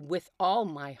already with all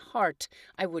my heart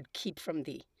I would keep from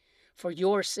thee. For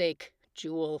your sake,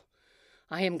 jewel,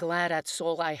 I am glad at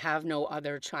soul I have no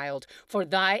other child, for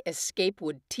thy escape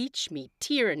would teach me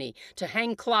tyranny to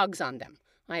hang clogs on them.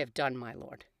 I have done, my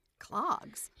lord.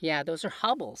 Clogs? Yeah, those are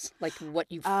hobbles, like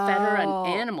what you fetter an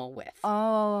animal with.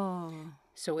 Oh.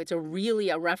 So it's really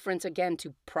a reference again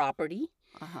to property.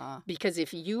 Uh-huh. Because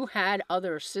if you had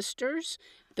other sisters,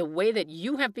 the way that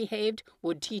you have behaved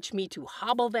would teach me to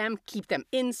hobble them, keep them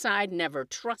inside, never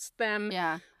trust them.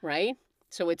 Yeah. Right?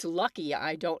 So it's lucky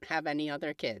I don't have any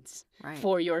other kids Right.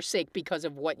 for your sake because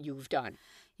of what you've done.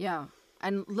 Yeah.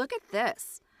 And look at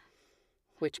this.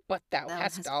 Which, but thou Thou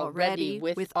hast hast already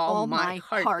already with all my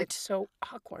heart. It's so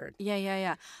awkward.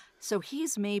 Yeah. So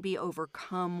he's maybe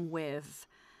overcome with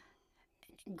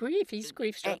Grief. He's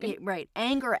grief-stricken. right,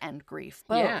 anger and grief,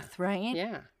 both, Yeah. right?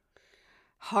 Yeah.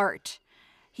 Heart.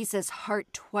 He says heart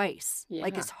twice,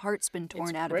 like Yeah. his heart's been torn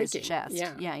It's out of his breaking. chest.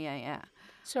 Yeah. Yeah.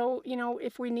 So,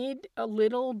 if we need a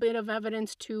little bit of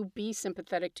evidence to be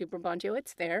sympathetic to Brabantio,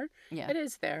 it's there. Yeah. It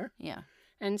is there. Yeah.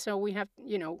 And so we have,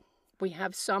 we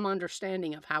have some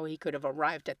understanding of how he could have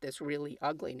arrived at this really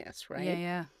ugliness, right?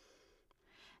 Yeah.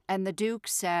 And the Duke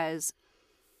says,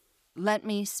 "Let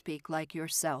me speak like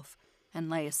yourself and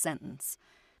lay a sentence,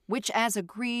 which as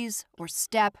agrees or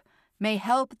step may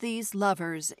help these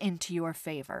lovers into your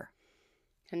favor."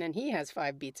 And then he has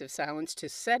 5 beats of silence to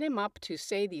set him up to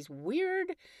say these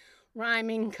weird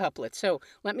rhyming couplets. So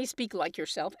let me speak like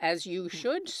yourself, as you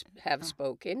should have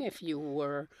spoken if you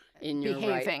were in your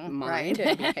right Behaving, mind right.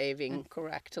 and behaving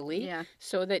correctly, Yeah.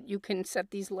 so that you can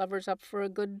set these lovers up for a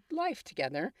good life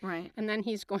together. Right. And then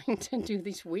he's going to do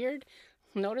these weird,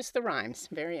 notice the rhymes,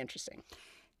 very interesting.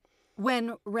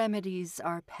 When remedies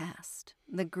are past,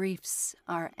 the griefs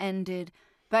are ended,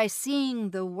 by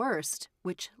seeing the worst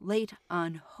which late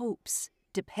on hopes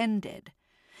depended.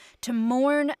 To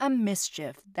mourn a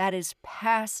mischief that is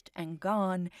past and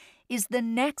gone is the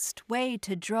next way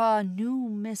to draw new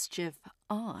mischief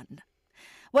on.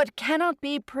 What cannot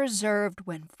be preserved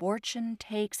when fortune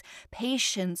takes,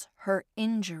 patience her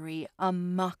injury a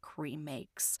mockery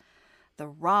makes. The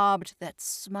robbed that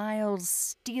smiles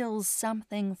steals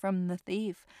something from the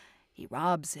thief. He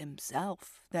robs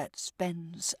himself that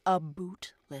spends a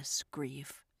bootless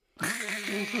grief.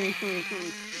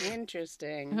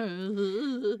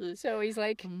 Interesting. So he's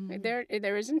like,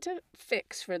 there isn't a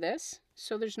fix for this,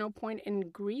 so there's no point in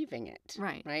grieving it.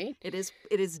 Right. Right? It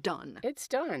is done. It's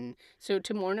done. So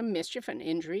to mourn a mischief, an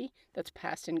injury that's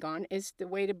past and gone, is the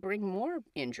way to bring more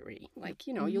injury. Like,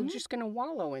 you're just going to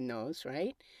wallow in those,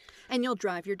 right? And you'll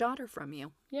drive your daughter from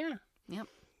you. Yeah. Yep.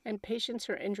 And patience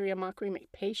or injury, a mockery,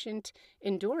 patient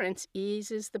endurance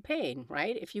eases the pain,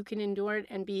 right? If you can endure it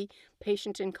and be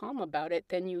patient and calm about it,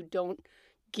 then you don't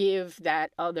give that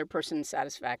other person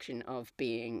satisfaction of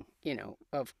being,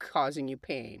 of causing you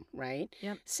pain, right?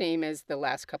 Yep. Same as the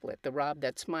last couplet, the rob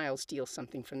that smiles steals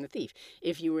something from the thief.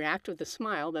 If you react with a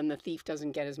smile, then the thief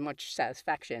doesn't get as much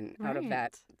satisfaction out of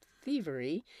that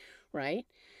thievery, right?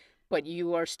 But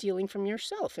you are stealing from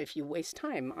yourself if you waste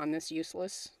time on this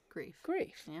useless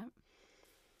grief. Yeah.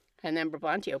 And then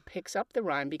Brabantio picks up the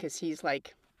rhyme because he's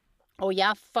like, oh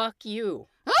yeah, fuck you.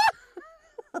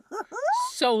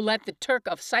 So let the Turk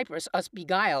of Cyprus us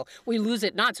beguile. We lose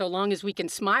it not so long as we can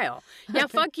smile. Yeah,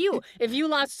 fuck you. If you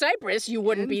lost Cyprus, you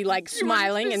wouldn't be like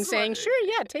smiling and saying, sure,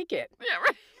 yeah, take it. Yeah,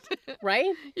 right.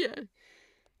 Right? Yeah.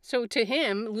 So to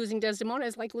him, losing Desdemona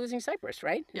is like losing Cyprus,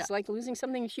 right? Yeah. It's like losing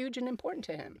something huge and important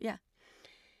to him. Yeah.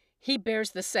 He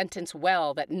bears the sentence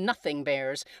well that nothing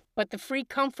bears, but the free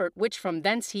comfort which from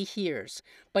thence he hears.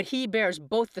 But he bears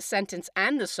both the sentence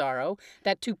and the sorrow,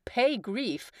 that to pay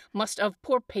grief must of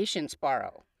poor patience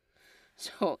borrow.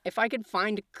 So if I could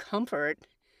find comfort,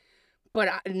 but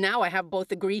now I have both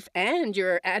the grief and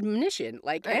your admonition,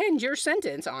 and your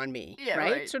sentence on me, Yeah,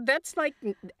 right? right. So that's like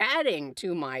adding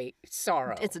to my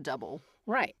sorrow. It's a double.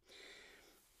 Right.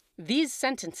 These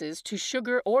sentences, to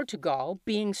sugar or to gall,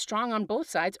 being strong on both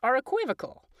sides, are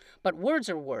equivocal. But words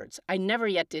are words. I never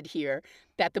yet did hear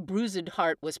that the bruised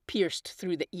heart was pierced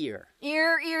through the ear.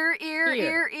 Ear.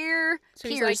 So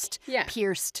he's like, Pierced. yeah.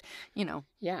 Pierced.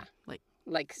 Yeah.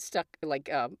 Like stuck,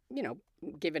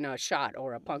 given a shot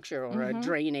or a puncture or a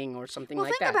draining or something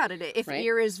like that. Well, think about it. If right?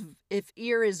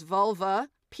 ear is vulva,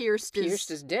 pierced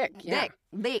is dick. Yeah.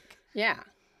 Dick. Yeah.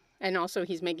 And also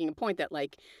he's making a point that,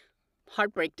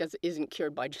 heartbreak isn't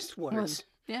cured by just words.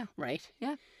 Yeah. Right?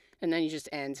 Yeah. And then he just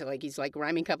ends, he's like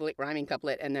rhyming couplet,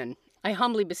 and then, I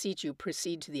humbly beseech you,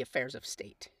 proceed to the affairs of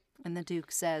state. And the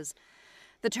Duke says,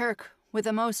 the Turk, with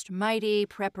a most mighty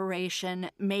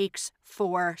preparation, makes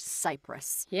for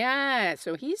Cyprus. Yeah,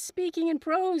 so he's speaking in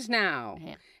prose now.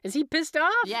 Yeah. Is he pissed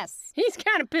off? Yes. He's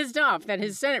kind of pissed off that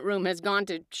his Senate room has gone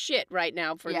to shit right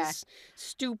now for this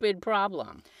stupid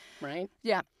problem, right?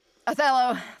 Yeah.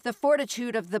 Othello, the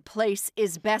fortitude of the place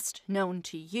is best known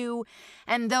to you,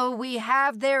 and though we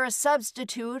have there a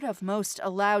substitute of most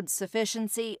allowed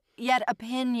sufficiency, yet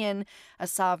opinion, a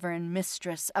sovereign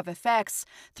mistress of effects,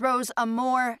 throws a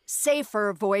more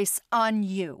safer voice on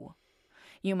you.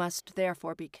 You must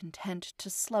therefore be content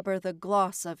to slubber the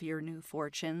gloss of your new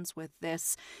fortunes with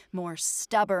this more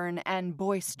stubborn and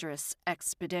boisterous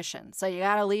expedition. So you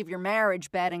gotta leave your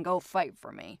marriage bed and go fight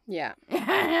for me. Yeah.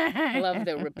 I love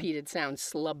the repeated sound,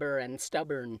 slubber and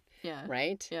stubborn. Yeah.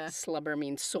 Right? Yeah. Slubber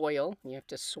means soil. You have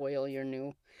to soil your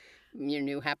new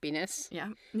happiness. Yeah.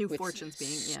 New With fortunes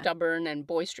being stubborn and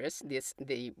boisterous,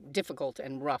 the difficult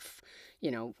and rough,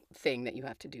 thing that you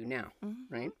have to do now,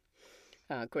 right?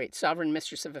 Great. Sovereign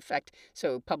mistress of effect.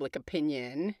 So public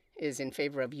opinion is in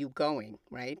favor of you going,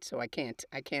 right? So I can't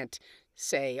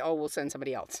say, oh, we'll send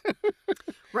somebody else.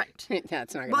 Right.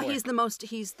 That's not going to Well, work. he's the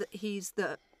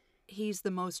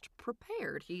most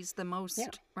prepared. He's the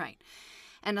most right.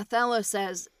 And Othello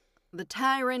says, "The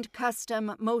tyrant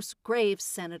custom, most grave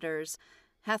senators,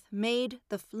 hath made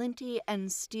the flinty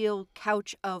and steel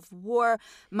couch of war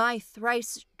my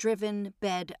thrice-driven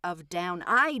bed of down.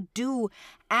 I do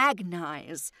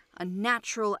agonize a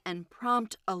natural and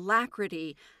prompt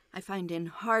alacrity I find in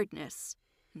hardness,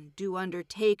 and do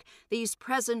undertake these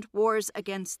present wars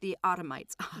against the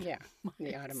Ottomites." Yeah,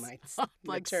 the Ottomites.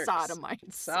 Like the Turks.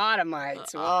 sodomites.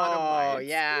 Sodomites. Whoa, Ottomites.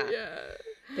 yeah.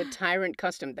 The tyrant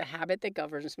custom, the habit that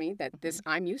governs me,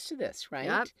 I'm used to this,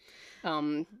 right?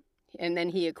 Yep. And then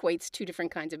he equates two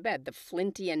different kinds of bed: the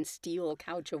flinty and steel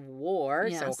couch of war,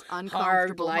 Yes, so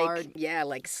uncomfortable, hard.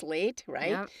 like slate,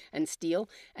 right? Yep. And steel,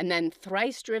 and then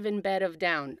thrice-driven bed of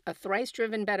down. A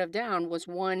thrice-driven bed of down was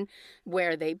one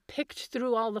where they picked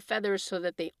through all the feathers so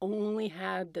that they only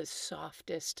had the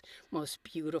softest, most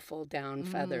beautiful down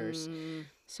feathers.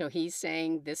 So he's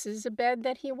saying this is a bed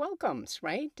that he welcomes,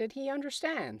 right? That he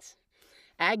understands.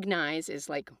 Agonize is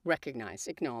like recognize,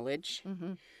 acknowledge.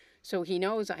 So he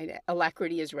knows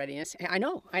alacrity is readiness. I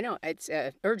know. It's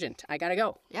urgent. I got to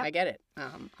go. Yep. I get it.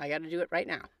 I got to do it right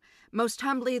now. Most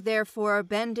humbly, therefore,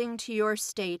 bending to your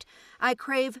state, I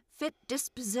crave fit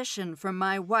disposition from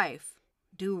my wife,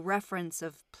 due reference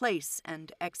of place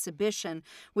and exhibition,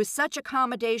 with such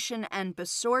accommodation and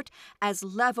besort as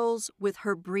levels with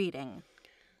her breeding.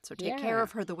 So take care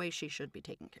of her the way she should be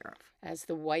taken care of. As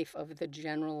the wife of the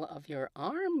general of your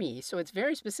army. So it's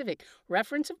very specific.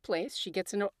 Reference of place. She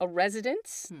gets a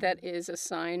residence that is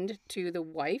assigned to the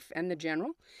wife and the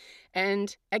general.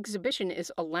 And exhibition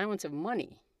is allowance of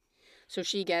money. So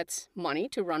she gets money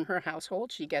to run her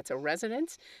household. She gets a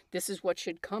residence. This is what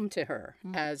should come to her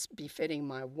as befitting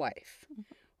my wife.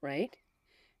 Right?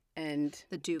 And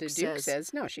The Duke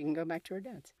says, no, she can go back to her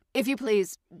dad's. "If you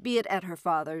please, be it at her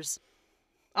father's."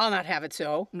 I'll not have it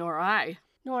so. Nor I.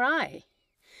 Nor I.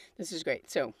 This is great.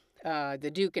 So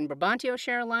the Duke and Brabantio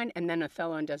share a line, and then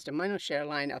Othello and Desdemona share a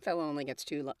line. Othello only gets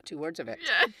two words of it.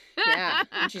 Yeah.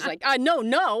 And she's like,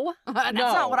 no. That's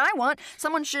not what I want.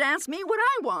 Someone should ask me what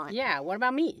I want. Yeah, what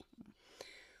about me?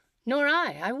 Nor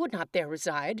I would not there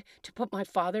reside, to put my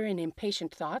father in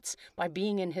impatient thoughts, by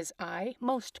being in his eye.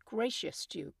 Most gracious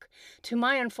Duke, to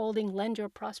my unfolding lend your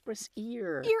prosperous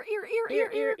ear.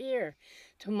 Ear.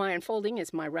 To my unfolding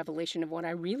is my revelation of what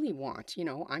I really want.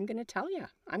 I'm going to tell you.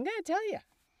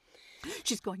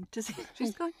 She's going to say.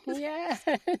 She's going to say.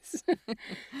 Yes.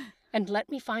 And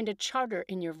let me find a charter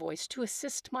in your voice to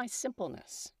assist my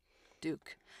simpleness.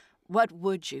 Duke, what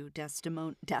would you,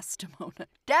 Desdemona?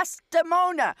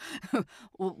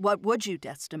 What would you,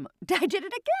 Desdemona? I did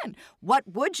it again. What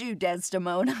would you,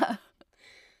 Desdemona?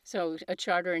 So a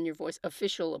charter in your voice,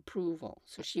 official approval.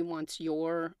 So she wants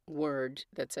your word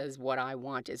that says what I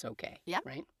want is okay. Yeah.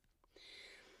 Right?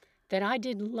 That I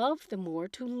did love the Moor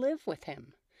to live with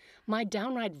him. My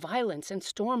downright violence and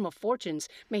storm of fortunes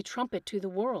may trumpet to the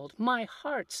world. My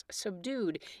heart's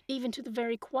subdued, even to the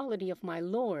very quality of my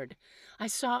lord. I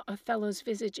saw Othello's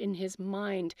visage in his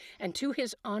mind, and to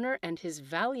his honor and his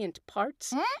valiant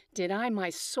parts did I my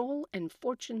soul and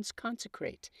fortunes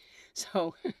consecrate.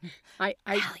 So I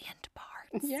Valiant parts.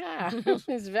 Yeah,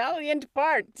 his valiant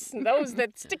parts, those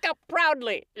that stick up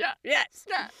proudly. Yeah, yes.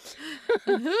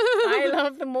 I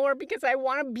love the Moor because I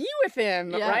want to be with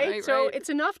him, right? So it's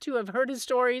enough to have heard his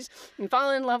stories and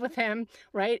fallen in love with him,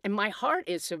 right? And my heart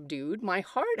is subdued. My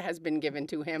heart has been given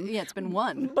to him. Yeah, it's been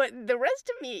won. But the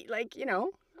rest of me,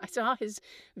 I saw his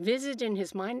visage in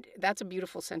his mind. That's a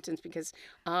beautiful sentence because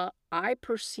I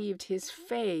perceived his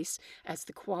face as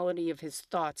the quality of his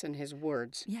thoughts and his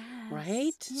words. Yes.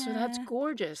 Right? Yeah. So that's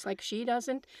gorgeous. Like she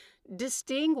doesn't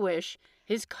distinguish.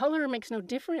 His color makes no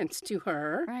difference to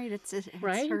her. Right. It's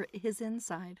right? his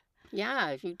inside. Yeah,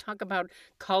 if you talk about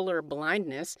color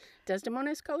blindness,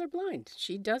 Desdemona is colorblind.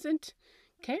 She doesn't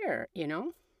care, you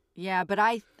know? Yeah, but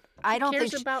I don't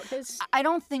Cares think about his... I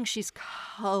don't think she's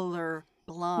color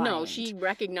blind. No, she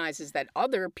recognizes that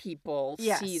other people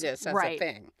see this as a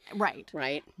thing. Right.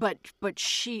 Right? But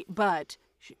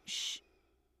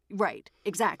right,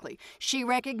 exactly. She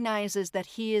recognizes that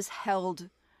he is held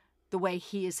the way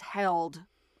he is held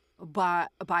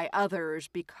by others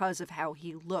because of how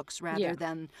he looks rather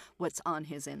than what's on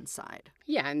his inside.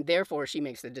 Yeah, and therefore she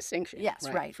makes the distinction. Yes,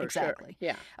 right, for exactly. Sure.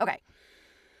 Yeah. Okay.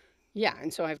 Yeah,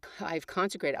 and so I've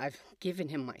consecrated, I've given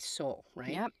him my soul,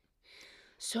 right? Yep.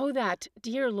 So that,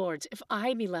 dear lords, if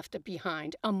I be left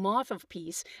behind, a moth of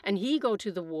peace, and he go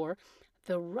to the war,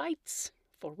 the rights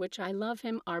for which I love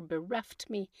him are bereft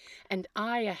me, and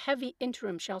I a heavy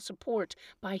interim shall support.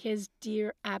 By his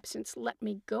dear absence let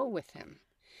me go with him.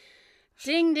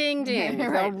 Ding, ding, ding.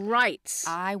 Right. The rights.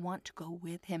 I want to go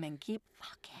with him and keep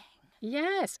fucking.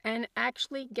 Yes, and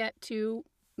actually get to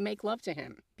make love to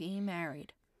him. Be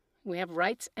married. We have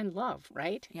rights and love,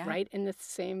 right? Yeah. Right in the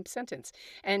same sentence.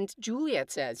 And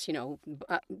Juliet says,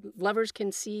 lovers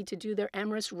can see to do their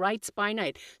amorous rites by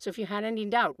night. So if you had any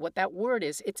doubt what that word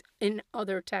is, it's in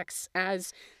other texts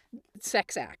as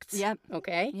sex acts. Yep.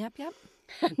 Okay? Yep.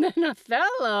 And then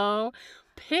Othello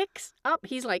picks up.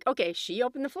 He's like, okay, she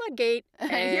opened the floodgate. And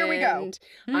Here we go.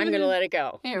 I'm going to let it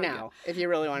go Here we now, if you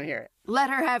really want to hear it. Let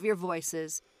her have your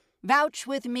voices. Vouch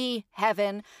with me,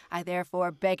 heaven, I therefore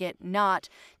beg it not,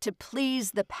 to please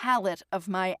the palate of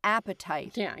my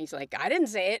appetite. Yeah, he's like, I didn't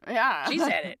say it. Yeah. She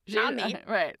said it, not me.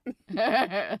 Right.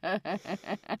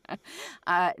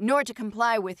 Nor to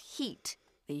comply with heat,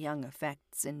 the young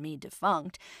effects in me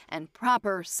defunct, and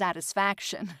proper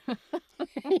satisfaction.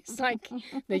 He's like,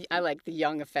 I like the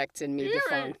young effects in me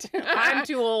defunct. I'm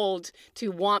too old to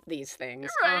want these things.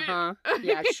 Right. Uh-huh.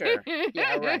 Yeah, sure.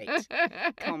 Yeah, right.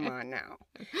 Come on now.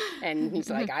 And he's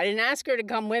like, I didn't ask her to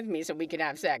come with me so we could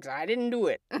have sex. I didn't do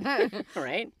it.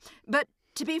 Right? But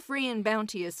to be free and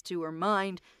bounteous to her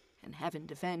mind, and heaven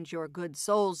defend your good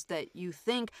souls that you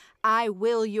think I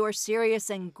will your serious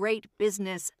and great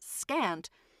business scant,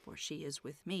 for she is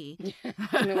with me.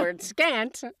 And the word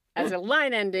scant as a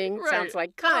line ending sounds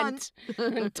like cunt.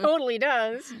 It totally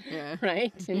does. Yeah.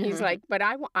 Right? And he's like, but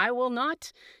I will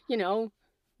not,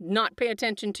 not pay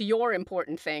attention to your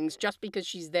important things just because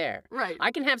she's there. Right.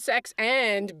 I can have sex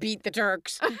and beat the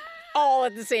Turks all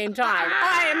at the same time.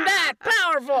 I am that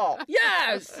powerful.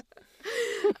 Yes.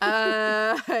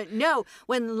 No,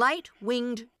 when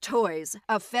light-winged toys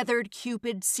of feathered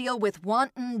Cupid seal with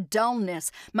wanton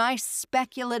dullness my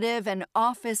speculative and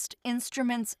offist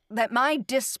instruments, that my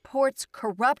disports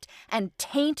corrupt and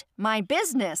taint my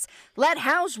business, let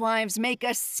housewives make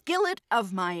a skillet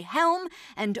of my helm,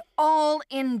 and all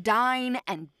indign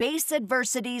and base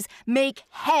adversities make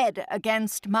head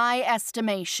against my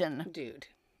estimation. Dude.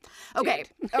 Okay.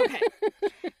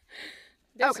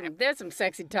 There's some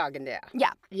sexy talking there.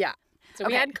 Yeah. Yeah. So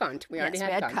we had cunt. We already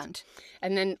had cunt.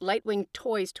 And then light-winged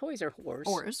toys. Toys are whores.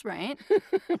 Whores, right?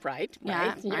 Right. Yeah,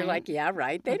 Right. You're right. like, yeah,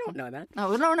 right. They don't know that.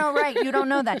 Oh, no, right. You don't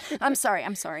know that. I'm sorry.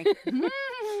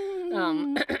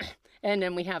 And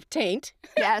then we have taint.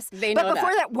 Yes. They but know before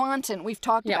that. that, wanton. We've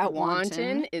talked about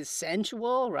wanton is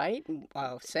sensual, right?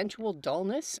 Sensual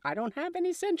dullness. I don't have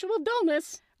any sensual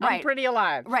dullness. I'm Right. pretty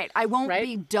alive. Right. I won't Right?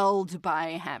 be dulled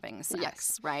by having sex.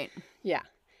 Yes. Right. Yeah.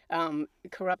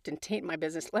 Corrupt and taint my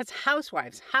business. Let's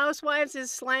housewives. Housewives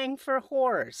is slang for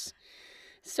whores.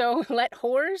 So let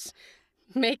whores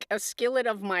make a skillet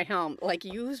of my helm, like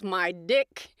use my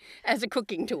dick as a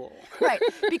cooking tool. Right.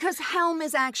 Because helm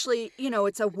is actually,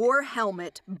 it's a war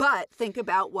helmet, but think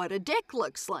about what a dick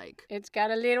looks like. It's got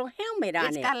a little helmet on it.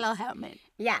 It's got a little helmet.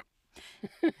 Yeah.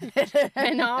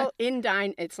 And all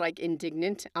indine, it's like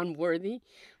indignant, unworthy,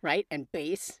 right? And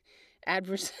base.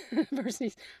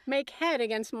 Adversities. Make head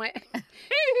against my...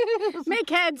 Make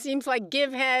head seems like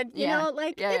give head,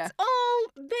 it's all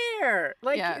there.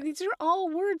 These are all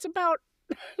words about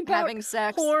having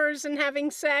sex. Whores and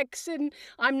having sex, and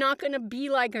I'm not going to be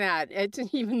like that.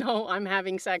 Even though I'm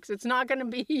having sex, it's not going to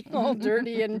be all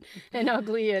dirty and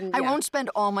ugly. And I won't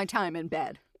spend all my time in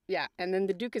bed. Yeah, and then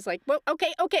the Duke is like, well,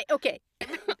 okay. Okay.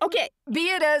 Be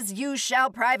it as you shall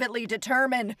privately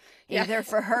determine, either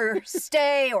for her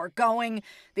stay or going.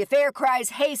 The affair cries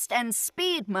haste and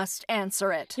speed must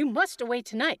answer it. You must away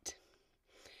tonight.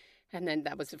 And then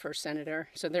that was the first senator.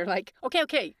 So they're like,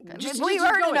 okay. We've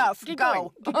heard enough. Keep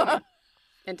Go. Going.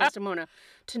 And Desdemona,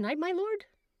 tonight, my lord?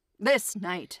 This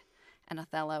night. And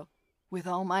Othello, with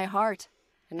all my heart.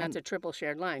 And that's a triple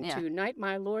shared line. Yeah. Tonight,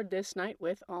 my lord, this night,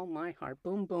 with all my heart.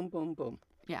 Boom, boom, boom, boom.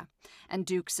 Yeah. And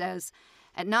Duke says,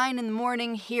 At 9 in the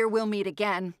morning, here we'll meet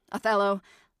again. Othello,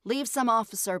 leave some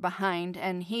officer behind,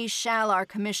 and he shall our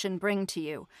commission bring to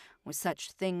you, with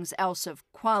such things else of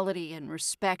quality and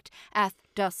respect as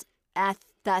doth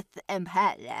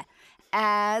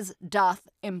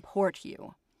import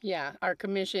you. Yeah, our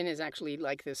commission is actually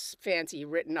like this fancy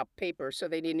written up paper, so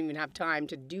they didn't even have time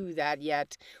to do that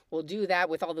yet. We'll do that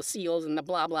with all the seals and the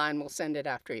blah blah, and we'll send it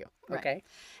after you. Okay? Right.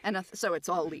 And so it's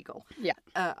all legal. Yeah.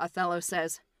 Othello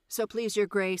says, "So please your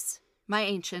grace, my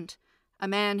ancient, a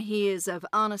man he is of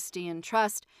honesty and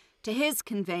trust, to his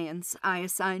conveyance I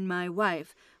assign my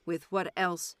wife, with what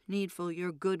else needful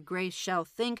your good grace shall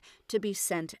think to be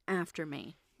sent after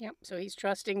me." Yep, so he's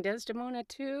trusting Desdemona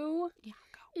to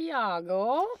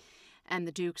Iago. And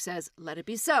the Duke says, "Let it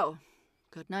be so.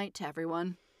 Good night to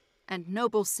everyone. And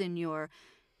noble signor,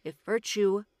 if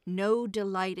virtue no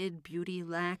delighted beauty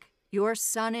lack, your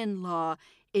son-in-law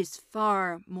is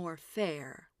far more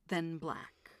fair than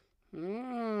black."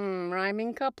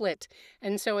 Rhyming couplet.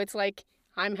 And so it's like,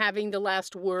 I'm having the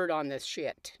last word on this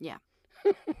shit. Yeah.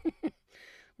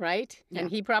 Right? Yeah.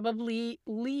 And he probably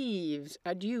leaves.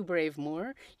 "Adieu, brave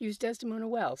Moor. Use Desdemona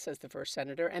well," says the first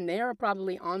senator. And they are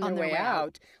probably on their way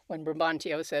out when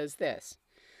Brabantio says this.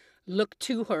 "Look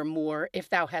to her, Moor, if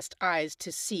thou hast eyes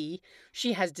to see.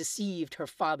 She has deceived her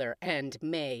father and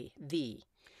may thee."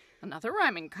 Another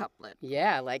rhyming couplet.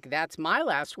 Yeah, like that's my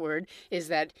last word, is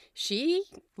that she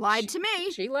Lied to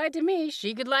me. She lied to me.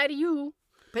 She could lie to you.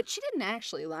 But she didn't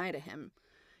actually lie to him.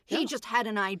 He just had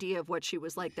an idea of what she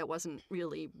was like that wasn't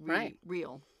really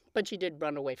real. But she did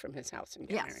run away from his house and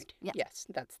get married. Yeah. Yes,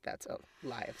 that's a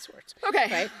lie of sorts. Okay.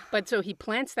 Right? But so he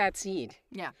plants that seed.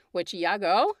 Yeah. Which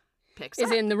Iago Picks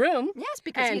is up. in the room. Yes,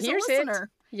 because and he's a hears listener.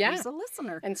 Yeah. He's a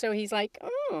listener. And so he's like,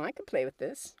 "Oh, I could play with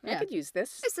this. I Yeah. could use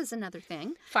this." This is another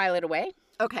thing. File it away.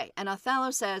 Okay, and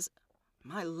Othello says,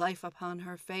 "My life upon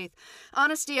her faith.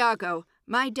 Honest Iago,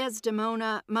 my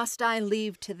Desdemona must I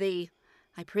leave to thee.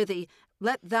 I prithee,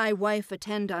 let thy wife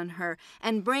attend on her,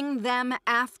 and bring them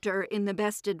after in the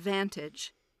best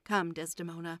advantage. Come,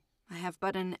 Desdemona, I have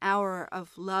but an hour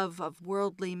of love of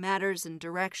worldly matters and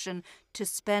direction to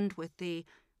spend with thee.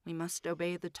 We must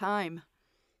obey the time."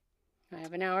 I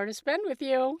have an hour to spend with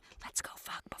you. Let's go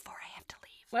fuck before I have to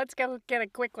leave. Let's go get a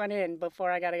quick one in before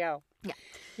I gotta go.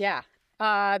 Yeah.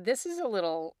 Yeah. This is a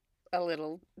little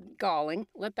galling.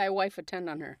 "Let thy wife attend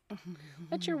on her."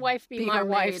 Let your wife be my her maid.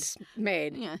 wife's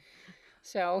maid. Yeah.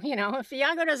 So, if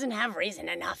Iago doesn't have reason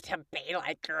enough to be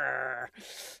like her,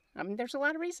 there's a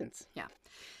lot of reasons. Yeah.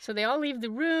 So they all leave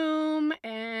the room,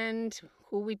 and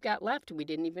who we've got left? We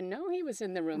didn't even know he was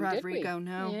in the room, Rodrigo, did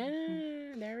we? no.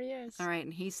 Yeah, there he is. All right,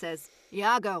 and he says,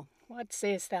 "Iago, "What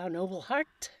sayest thou, noble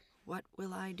heart?" what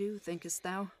will I do, thinkest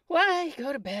thou? "Why,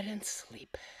 go to bed and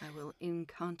sleep." I will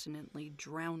incontinently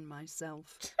drown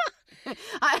myself.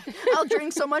 I'll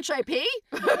drink so much I pee?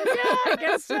 Yeah, I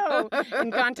guess so.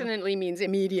 Incontinently means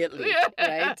immediately,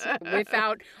 right?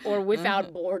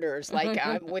 Without borders. Like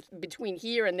between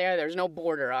here and there's no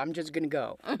border. I'm just gonna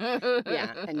go.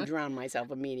 Yeah, and drown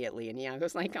myself immediately. And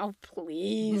Iago's like, "Oh,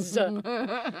 please.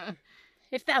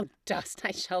 If thou dost,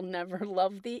 I shall never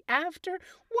love thee after.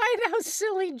 Why, thou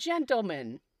silly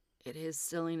gentleman." It is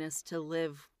silliness to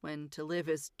live when to live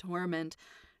is torment.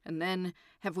 And then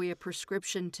have we a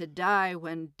prescription to die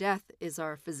when death is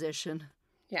our physician?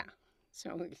 Yeah.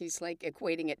 So he's like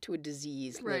equating it to a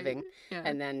disease, Right. living. Yeah.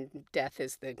 And then death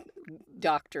is the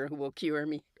doctor who will cure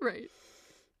me. Right.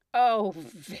 "Oh,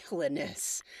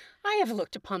 villainous. I have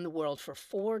looked upon the world for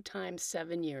 4 times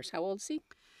 7 years. How old is he?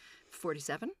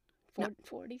 47?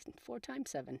 4 times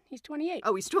 7. He's 28.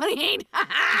 Oh, he's 28.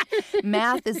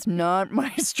 Math is not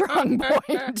my strong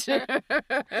point.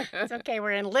 It's okay.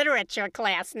 We're in literature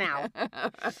class now.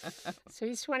 So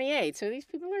he's 28. So these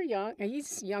people are young.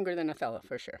 He's younger than Othello,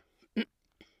 for sure.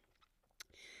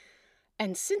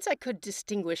 "And since I could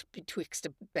distinguish betwixt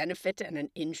a benefit and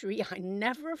an injury, I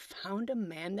never found a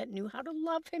man that knew how to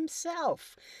love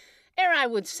himself. Ere I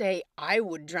would say I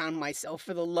would drown myself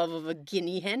for the love of a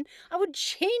guinea hen, I would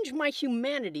change my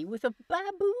humanity with a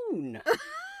baboon."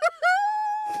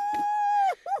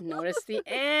 Notice the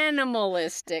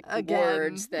animalistic Again,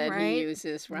 words that right? he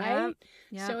uses, right?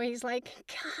 Yep. So he's like,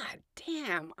 "God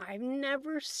damn, I've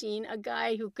never seen a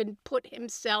guy who can put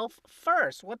himself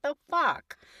first. What the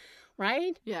fuck?"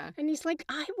 Right? Yeah. And he's like,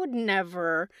 "I would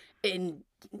never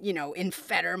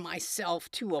enfetter myself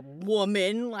to a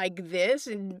woman like this.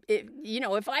 And,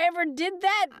 if I ever did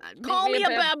that, call me a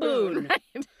baboon."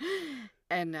 Right?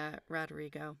 And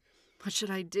Rodrigo, what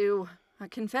should I do? I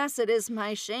confess it is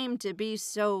my shame to be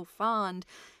so fond,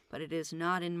 but it is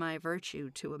not in my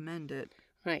virtue to amend it.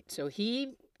 Right. So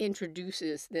he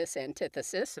introduces this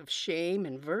antithesis of shame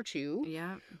and virtue,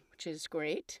 Yeah. which is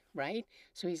great, right?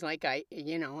 So he's like, I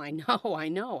know,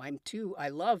 I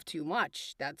love too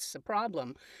much. That's the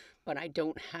problem. But I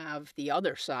don't have the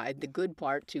other side, the good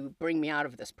part, to bring me out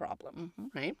of this problem,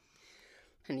 right?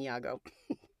 And Iago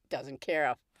doesn't care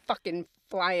a fucking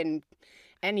flying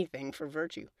anything for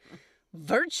virtue.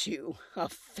 Virtue, a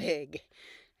fig.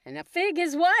 And a fig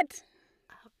is what?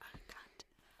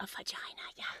 A vagina,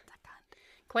 yeah.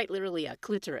 Quite literally a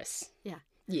clitoris. Yeah.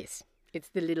 Yes. It's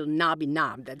the little knobby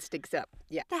knob that sticks up.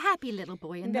 Yeah. The happy little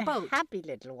boy in the boat. The happy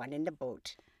little one in the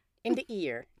boat. In the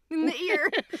ear. In the ear.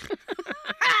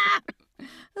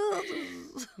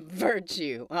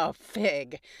 Virtue, a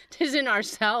fig. 'Tis in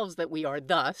ourselves that we are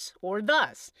thus or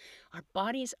thus. Our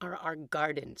bodies are our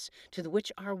gardens, to the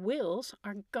which our wills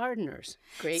are gardeners.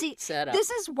 Great See, setup. this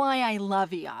is why I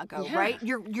love Iago, Yeah. right?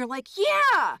 You're like,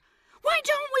 yeah. Why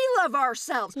don't we love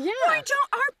ourselves? Yeah. Why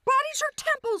don't our bodies are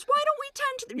temples? Why don't we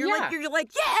tend to them? You're like,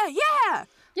 yeah.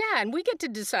 Yeah, and we get to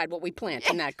decide what we plant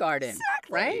in that garden,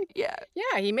 Exactly. right? Yeah.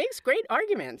 Yeah, he makes great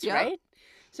arguments, Yeah. right?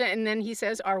 So, and then he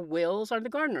says our wills are the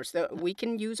gardeners. We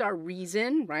can use our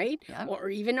reason, right? Yeah. Or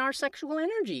even our sexual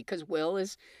energy, because will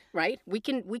is, right? We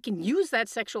can use that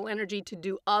sexual energy to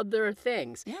do other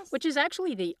things, Yes. which is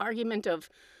actually the argument of,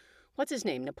 what's his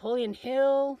name? Napoleon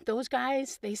Hill, those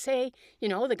guys, they say,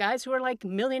 the guys who are like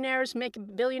millionaires, make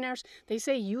billionaires, they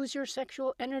say use your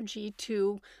sexual energy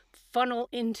to funnel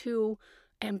into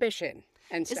ambition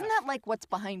and stuff. Isn't that like what's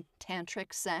behind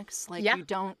tantric sex? Like Yeah. you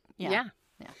don't.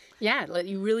 Yeah, let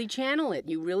you really channel it.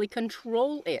 You really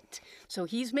control it. So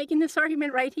he's making this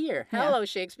argument right here. Hello,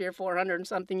 Shakespeare, 400 and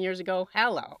something years ago.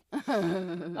 Hello.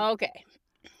 Okay.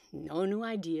 No new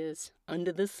ideas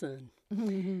under the sun.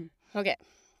 Okay.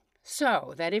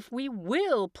 So that if we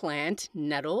will plant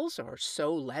nettles or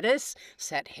sow lettuce,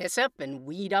 set hyssop and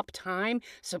weed up thyme,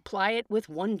 supply it with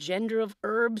one gender of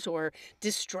herbs or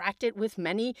distract it with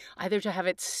many, either to have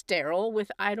it sterile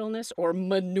with idleness or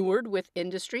manured with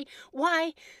industry,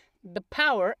 why, the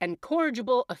power and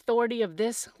corrigible authority of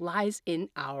this lies in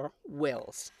our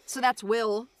wills. So that's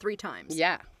will 3 times.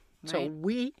 Yeah. So Right.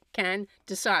 we can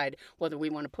decide whether we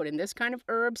want to put in this kind of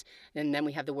herbs. And then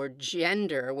we have the word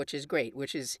gender, which is great,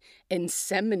 which is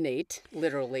inseminate,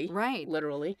 literally. Right.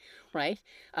 Literally, right?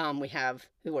 We have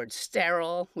the word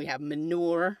sterile. We have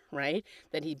manure, right?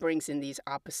 That he brings in these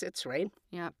opposites, right?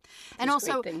 Yeah. And These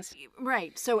great also, things.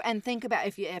 right. So, and think about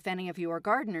if any of you are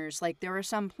gardeners, like there are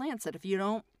some plants that if you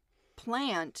don't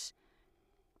plant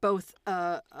both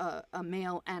a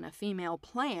male and a female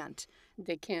plant,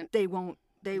 They can't they won't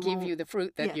give you the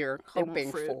fruit that yeah, you're they won't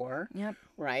hoping fruit. for. Yep.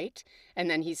 Right? And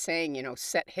then he's saying,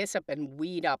 set hyssop and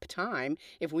weed up thyme.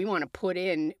 If we want to put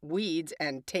in weeds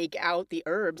and take out the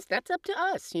herbs, that's up to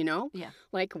us, Yeah.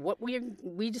 Like what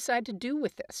we decide to do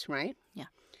with this, right? Yeah.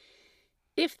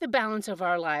 If the balance of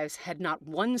our lives had not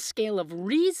one scale of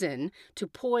reason to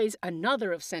poise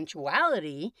another of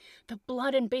sensuality, the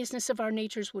blood and baseness of our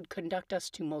natures would conduct us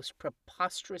to most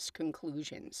preposterous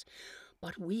conclusions.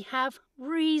 But we have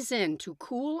reason to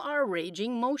cool our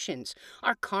raging motions,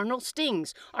 our carnal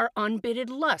stings, our unbidden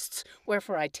lusts,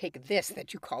 wherefore I take this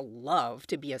that you call love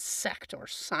to be a sect or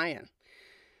scion.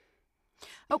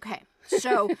 Okay.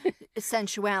 So,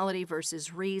 sensuality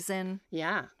versus reason.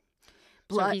 Yeah.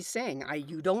 So Blood. he's saying,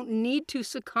 you don't need to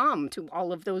succumb to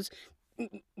all of those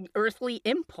earthly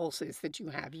impulses that you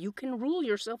have. You can rule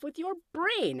yourself with your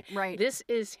brain. Right. This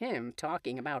is him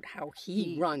talking about how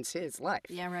he runs his life.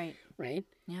 Yeah, right. Right?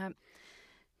 Yeah.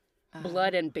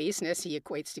 Blood and baseness he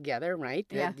equates together, right?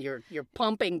 Yeah. You're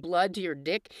pumping blood to your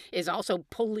dick is also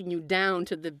pulling you down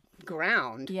to the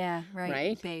ground. Yeah, right.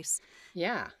 Right? Base.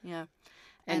 Yeah. Yeah.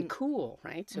 And cool,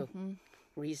 right? So Mhm.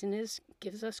 reason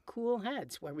gives us cool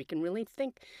heads where we can really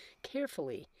think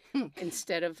carefully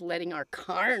instead of letting our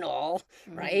carnal,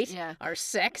 right? Yeah. Our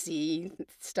sexy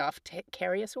stuff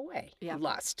carry us away. Yeah.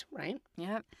 Lust, right?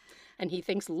 Yeah. And he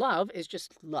thinks love is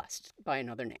just lust by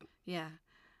another name. Yeah.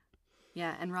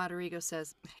 Yeah, and Rodrigo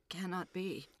says, it cannot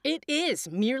be. It is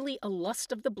merely a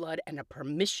lust of the blood and a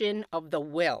permission of the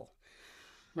will,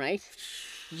 right?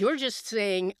 You're just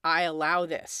saying, I allow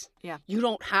this. Yeah. You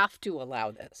don't have to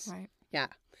allow this. Right. Yeah.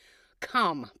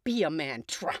 Come, be a man,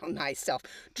 drown thyself.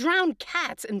 Drown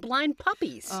cats and blind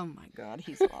puppies. Oh my God,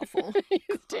 he's awful. He's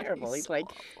terrible. He's like,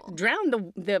 awful. drown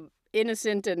the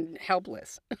innocent and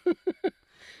helpless.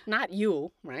 Not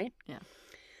you, right? Yeah.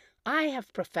 I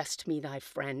have professed me thy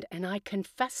friend, and I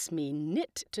confess me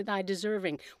knit to thy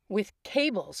deserving with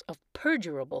cables of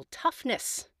perdurable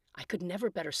toughness. I could never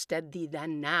better stead thee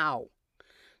than now.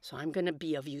 So I'm going to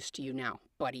be of use to you now,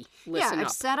 buddy. Listen yeah, up.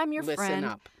 I've said I'm your Listen friend.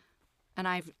 up. And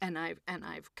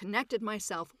I've connected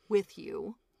myself with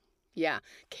you. Yeah,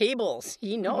 cables.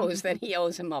 He knows that he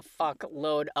owes him a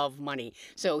fuckload of money.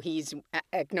 So he's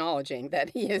acknowledging that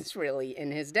he is really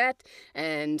in his debt.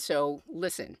 And so,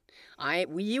 listen,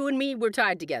 you and me, we're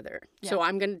tied together. Yeah. So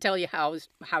I'm going to tell you how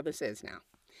this is now.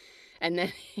 And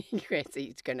then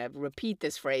he's going to repeat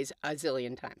this phrase a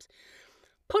zillion times.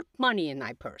 Put money in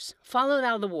thy purse. Follow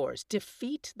thou the wars.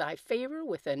 Defeat thy favor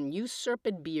with an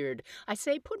usurped beard. I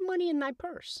say, put money in thy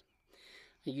purse.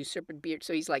 A usurped beard.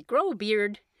 So he's like, grow a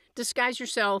beard. Disguise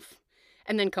yourself,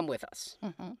 and then come with us,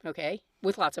 okay?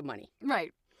 With lots of money.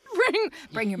 Right.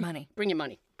 Bring your money. Bring your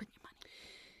money. Bring your money.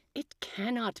 It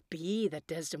cannot be that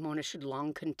Desdemona should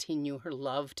long continue her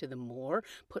love to the Moor.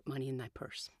 Put money in thy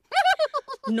purse.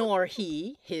 Nor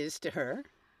he his to her.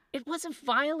 It was a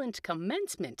violent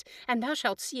commencement, and thou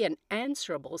shalt see an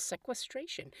answerable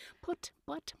sequestration. Put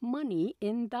but money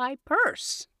in thy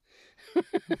purse.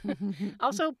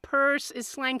 Also, purse is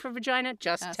slang for vagina,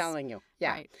 just telling you.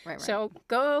 Yeah. Right. So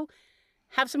go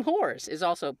have some whores is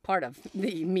also part of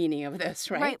the meaning of this,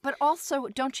 right? Right, but also,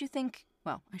 don't you think,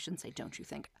 well, I shouldn't say don't you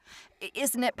think,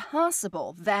 isn't it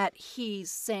possible that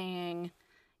he's saying,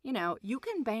 you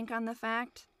can bank on the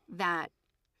fact that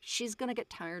she's going to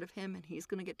get tired of him and he's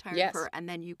going to get tired of her, and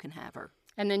then you can have her.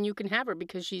 And then you can have her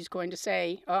because she's going to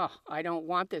say, oh, I don't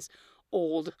want this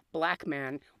old black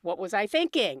man. What was I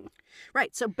thinking?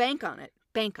 Right. So bank on it.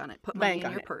 Put money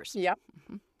in your purse. Yep.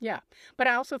 Mm-hmm. Yeah. But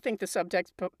I also think the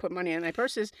subtext, put money in thy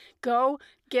purse, is go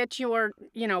get your,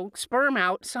 sperm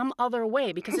out some other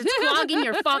way because it's clogging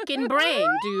your fucking brain,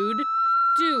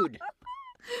 dude.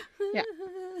 Yeah.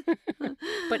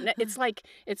 But it's like,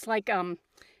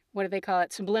 what do they call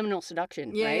it? Subliminal seduction,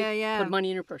 right? Yeah. Put money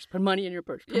in your purse. Put money in your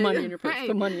purse. Put money in your purse. Right.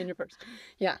 Put money in your purse.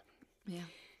 Yeah. Yeah.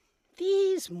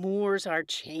 These Moors are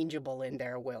changeable in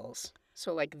their wills.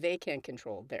 So, they can't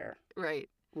control their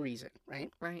reason,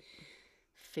 right? Right.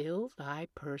 Fill thy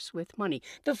purse with money.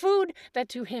 The food that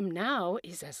to him now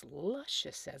is as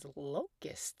luscious as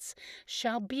locusts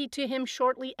shall be to him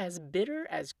shortly as bitter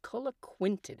as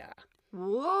coloquintida.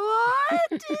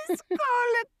 What is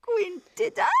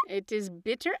coloquintida? It is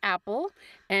bitter apple,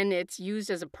 and it's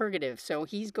used as a purgative. So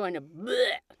he's going to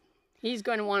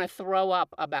want to throw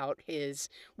up about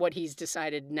what he's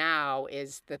decided now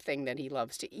is the thing that he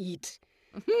loves to eat.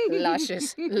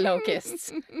 Luscious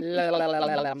locusts. Yes.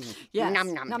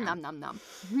 Nom, nom, Nom, nom. nom, nom,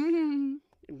 nom.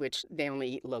 Which they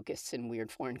only eat locusts in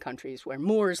weird foreign countries where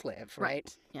Moors live,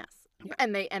 right? Yes. Yeah.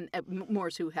 And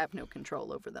Moors who have no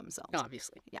control over themselves.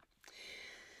 Obviously. Yeah.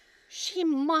 She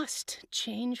must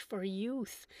change for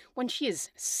youth. When she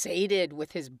is sated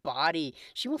with his body,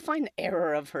 she will find the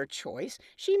error of her choice.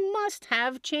 She must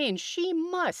have change. She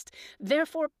must.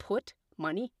 Therefore, put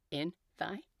money in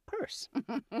thy purse.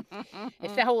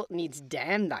 If thou needs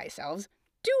damn thyself,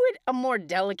 do it a more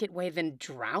delicate way than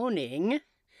drowning.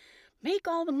 Make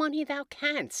all the money thou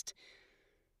canst.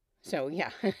 So,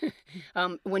 yeah.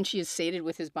 When she is sated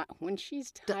with his body, when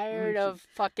she's tired of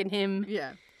fucking him.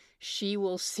 Yeah. She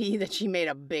will see that she made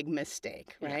a big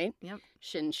mistake, right? Yep.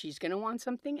 And she's going to want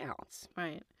something else.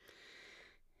 Right.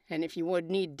 And if you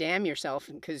would need damn yourself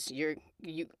because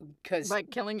by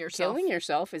killing yourself. Killing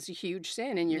yourself is a huge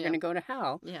sin and you're going to go to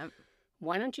hell. Yeah.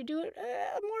 Why don't you do it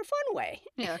a more fun way?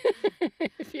 Yeah.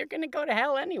 If you're going to go to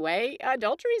hell anyway,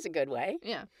 adultery is a good way.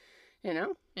 Yeah.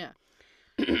 Yeah.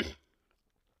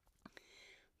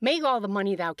 Make all the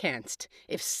money thou canst,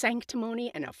 if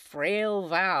sanctimony and a frail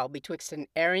vow betwixt an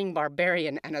erring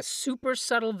barbarian and a super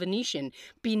subtle Venetian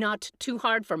be not too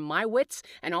hard for my wits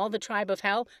and all the tribe of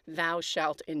hell, thou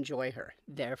shalt enjoy her.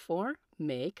 Therefore,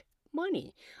 make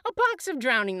money. A pox of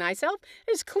drowning thyself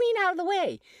is clean out of the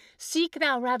way. Seek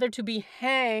thou rather to be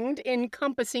hanged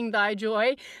encompassing thy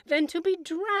joy than to be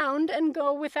drowned and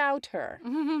go without her.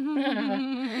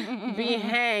 Be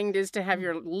hanged is to have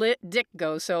your dick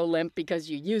go so limp because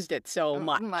you used it so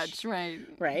much. Right.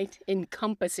 Right?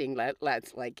 Encompassing,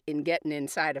 let's like in getting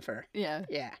inside of her. Yeah.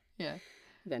 Yeah.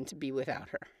 Than to be without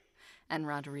her. And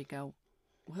Roderigo,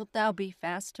 wilt thou be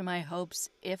fast to my hopes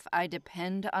if I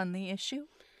depend on the issue?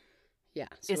 Yeah.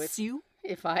 So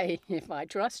If I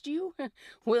trust you,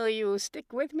 will you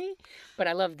stick with me? But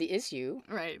I love the issue.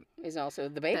 Right. Is also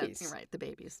the babies. Right, the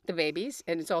babies. The babies,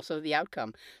 and it's also the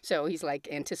outcome. So he's like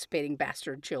anticipating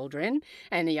bastard children,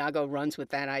 and Iago runs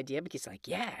with that idea because he's like,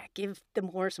 yeah, give the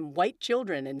Moor some white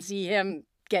children and see him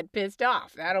get pissed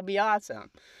off. That'll be awesome.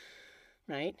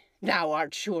 Right? Thou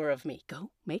art sure of me.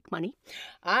 Go, make money.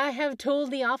 I have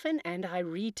told thee often, and I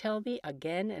retell thee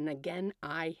again and again,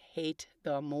 I hate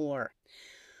the Moor.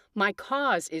 My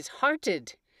cause is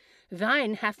hearted.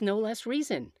 Thine hath no less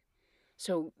reason.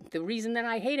 So the reason that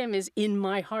I hate him is in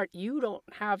my heart. You don't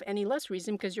have any less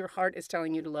reason because your heart is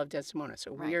telling you to love Desdemona.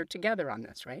 So we're together on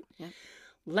this, right? Yeah.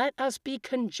 Let us be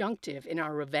conjunctive in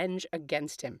our revenge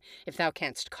against him. If thou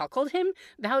canst cuckold him,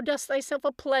 thou dost thyself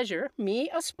a pleasure, me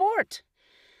a sport.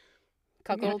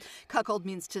 Cuckold? Yeah. Cuckold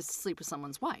means to sleep with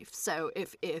someone's wife. So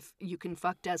if you can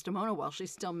fuck Desdemona while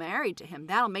she's still married to him,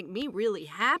 that'll make me really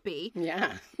happy.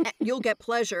 Yeah. You'll get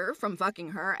pleasure from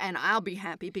fucking her, and I'll be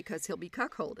happy because he'll be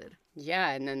cuckolded.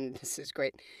 Yeah, and then this is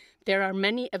great. There are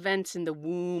many events in the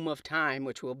womb of time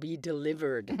which will be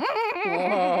delivered.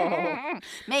 Whoa.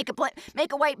 Make a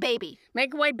white baby.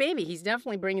 Make a white baby. He's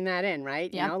definitely bringing that in,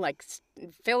 right? Yeah. You know, like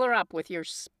fill her up with your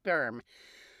sperm.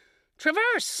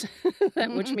 Traverse,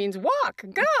 which means walk,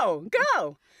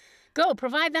 go,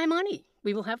 provide thy money.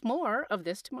 We will have more of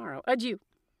this tomorrow. Adieu.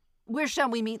 Where shall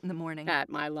we meet in the morning? At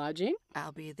my lodging.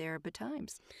 I'll be there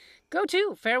betimes. Go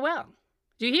to, farewell.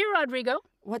 Do you hear, Rodrigo?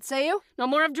 What say you? No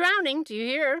more of drowning, do you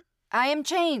hear? I am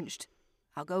changed.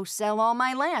 I'll go sell all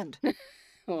my land.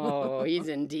 Oh, he's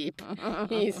in deep.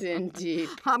 He's in deep.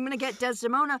 I'm going to get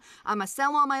Desdemona. I'm going to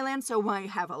sell all my land so I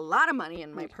have a lot of money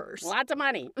in my purse. Lots of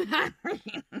money.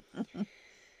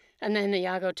 And then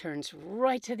Iago turns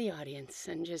right to the audience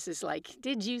and just is like,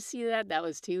 did you see that? That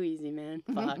was too easy, man.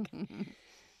 Fuck.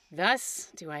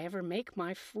 Thus do I ever make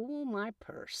my fool my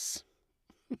purse.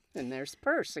 And there's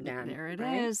purse again. There it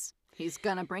is. He's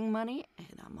going to bring money,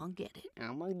 and I'm going to get it.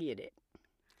 I'm going to get it.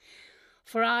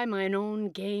 For I mine own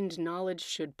gained knowledge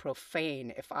should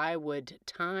profane, if I would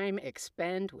time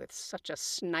expend with such a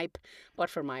snipe, but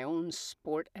for my own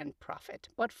sport and profit.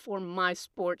 But for my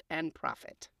sport and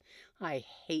profit. I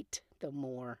hate the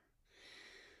Moor.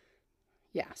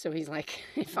 Yeah, so he's like,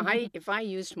 if I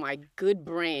used my good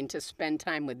brain to spend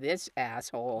time with this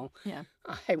asshole,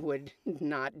 I would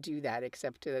not do that,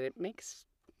 except that it makes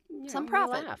some me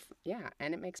profit. Laugh. Yeah,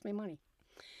 and it makes me money.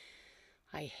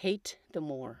 I hate the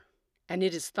Moor, and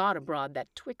it is thought abroad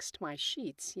that twixt my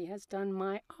sheets he has done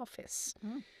my office.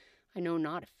 I know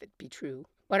not if it be true,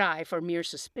 but I, for mere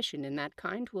suspicion in that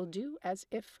kind, will do as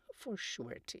if for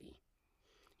surety.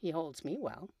 He holds me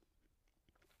well.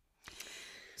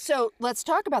 So let's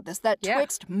talk about this. That Yeah.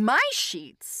 twixt my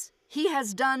sheets, he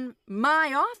has done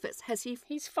my office.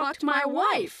 He's fucked my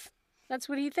wife. That's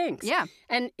what he thinks. Yeah.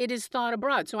 And it is thought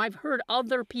abroad. So I've heard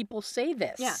other people say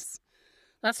this. Yes.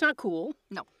 That's not cool.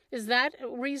 No. Is that a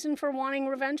reason for wanting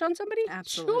revenge on somebody?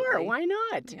 Absolutely. Sure, why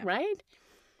not? Yeah. Right?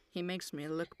 He makes me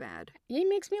look bad. He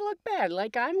makes me look bad,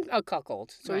 like I'm a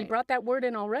cuckold. So he Right. brought that word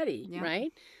in already, Yeah.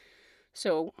 right?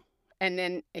 So, and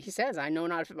then he says, I know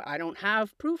not if I don't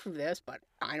have proof of this, but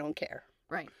I don't care.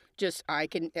 Right. Just I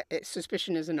can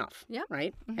suspicion is enough. Yeah.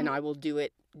 Right? Mhm. And I will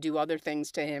do other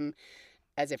things to him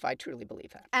as if I truly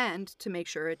believe that. And to make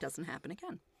sure it doesn't happen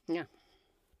again. Yeah.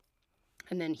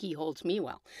 And then he holds me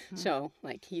well. So,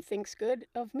 like, he thinks good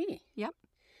of me. Yep.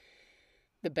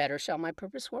 The better shall my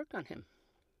purpose work on him.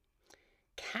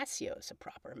 Cassio's a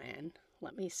proper man.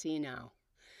 Let me see now.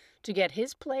 To get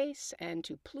his place and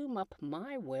to plume up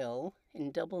my will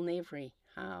in double knavery.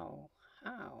 How?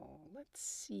 Let's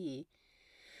see.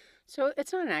 So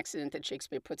it's not an accident that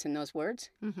Shakespeare puts in those words.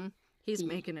 Mm-hmm. He's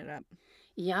making it up.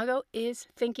 Iago is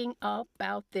thinking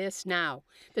about this now.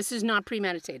 This is not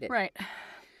premeditated. Right.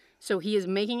 So he is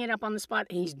making it up on the spot,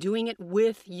 and he's doing it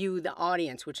with you, the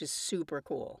audience, which is super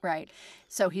cool. Right.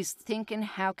 So he's thinking,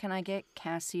 how can I get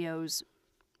Cassio's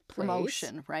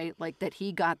promotion, right? Like that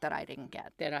he got that I didn't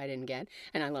get. That I didn't get.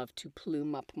 And I love to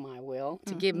plume up my will,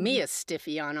 to give me a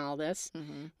stiffy on all this,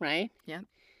 right? Yep.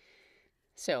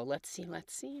 So let's see,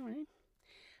 right?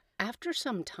 After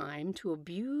some time, to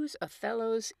abuse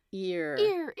Othello's ear.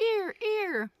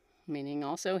 Ear. Meaning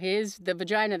also the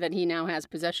vagina that he now has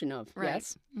possession of. Right.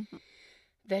 Yes?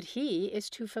 That he is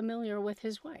too familiar with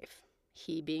his wife.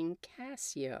 He being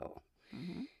Cassio.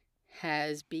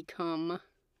 Has become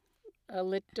a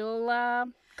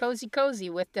little cozy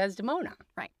with Desdemona.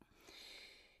 Right.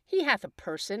 He hath a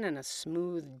person and a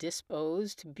smooth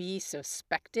disposed, be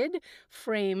suspected,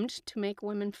 framed to make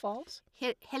women false.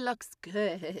 He looks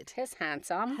good. Tis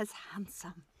handsome. He's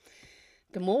handsome.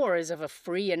 The Moor is of a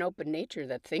free and open nature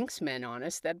that thinks men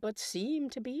honest that but seem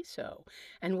to be so,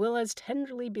 and will as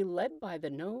tenderly be led by the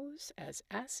nose as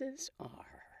asses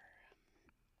are.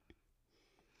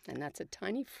 And that's a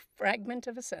tiny fragment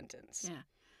of a sentence.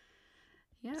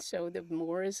 Yeah. So the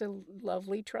Moor is a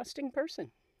lovely, trusting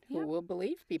person who will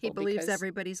believe people. He believes because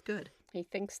everybody's good. he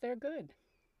thinks they're good.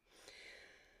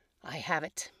 I have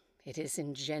it. It is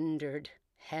engendered.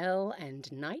 Hell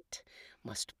and night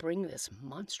must bring this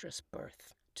monstrous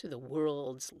birth to the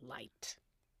world's light.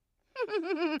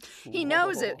 He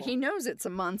knows it. He knows it's a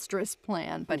monstrous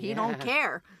plan, but he don't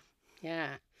care.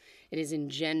 Yeah. It is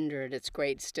engendered. It's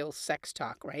great. Still sex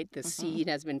talk, right? The seed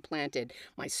has been planted.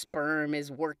 My sperm is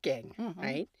working,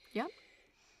 right? Yep.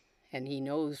 And he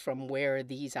knows from where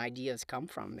these ideas come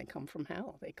from. They come from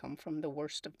hell. They come from the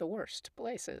worst of the worst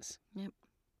places. Yep.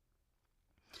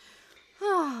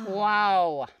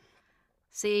 Wow.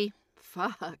 See?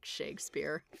 Fuck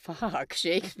Shakespeare. Fuck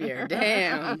Shakespeare.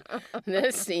 Damn.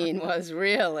 This scene was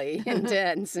really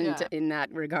intense in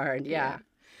that regard. Yeah.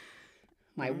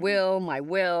 My will,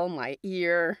 my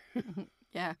ear.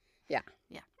 Yeah. Yeah.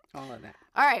 Yeah. All of that.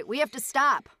 All right, we have to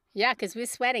stop. Yeah, because we're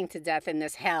sweating to death in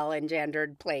this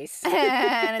hell-engendered place.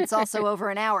 And it's also over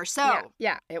an hour, so...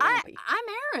 Yeah, it won't be.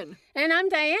 I'm Erin. And I'm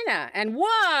Diana. And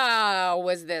wow,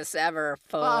 was this ever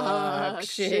fuck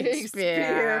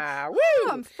Shakespeare.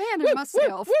 Woo! I'm fanning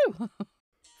myself. Woo!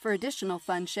 For additional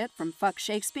fun shit from Fuck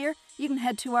Shakespeare, you can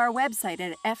head to our website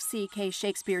at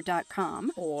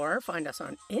fckshakespeare.com. Or find us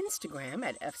on Instagram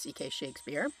at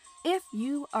fckshakespeare. If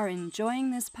you are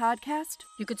enjoying this podcast,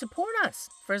 You could support us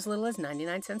for as little as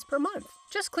 99 cents per month.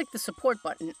 Just click the support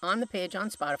button on the page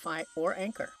on Spotify or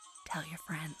Anchor. tell your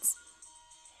friends.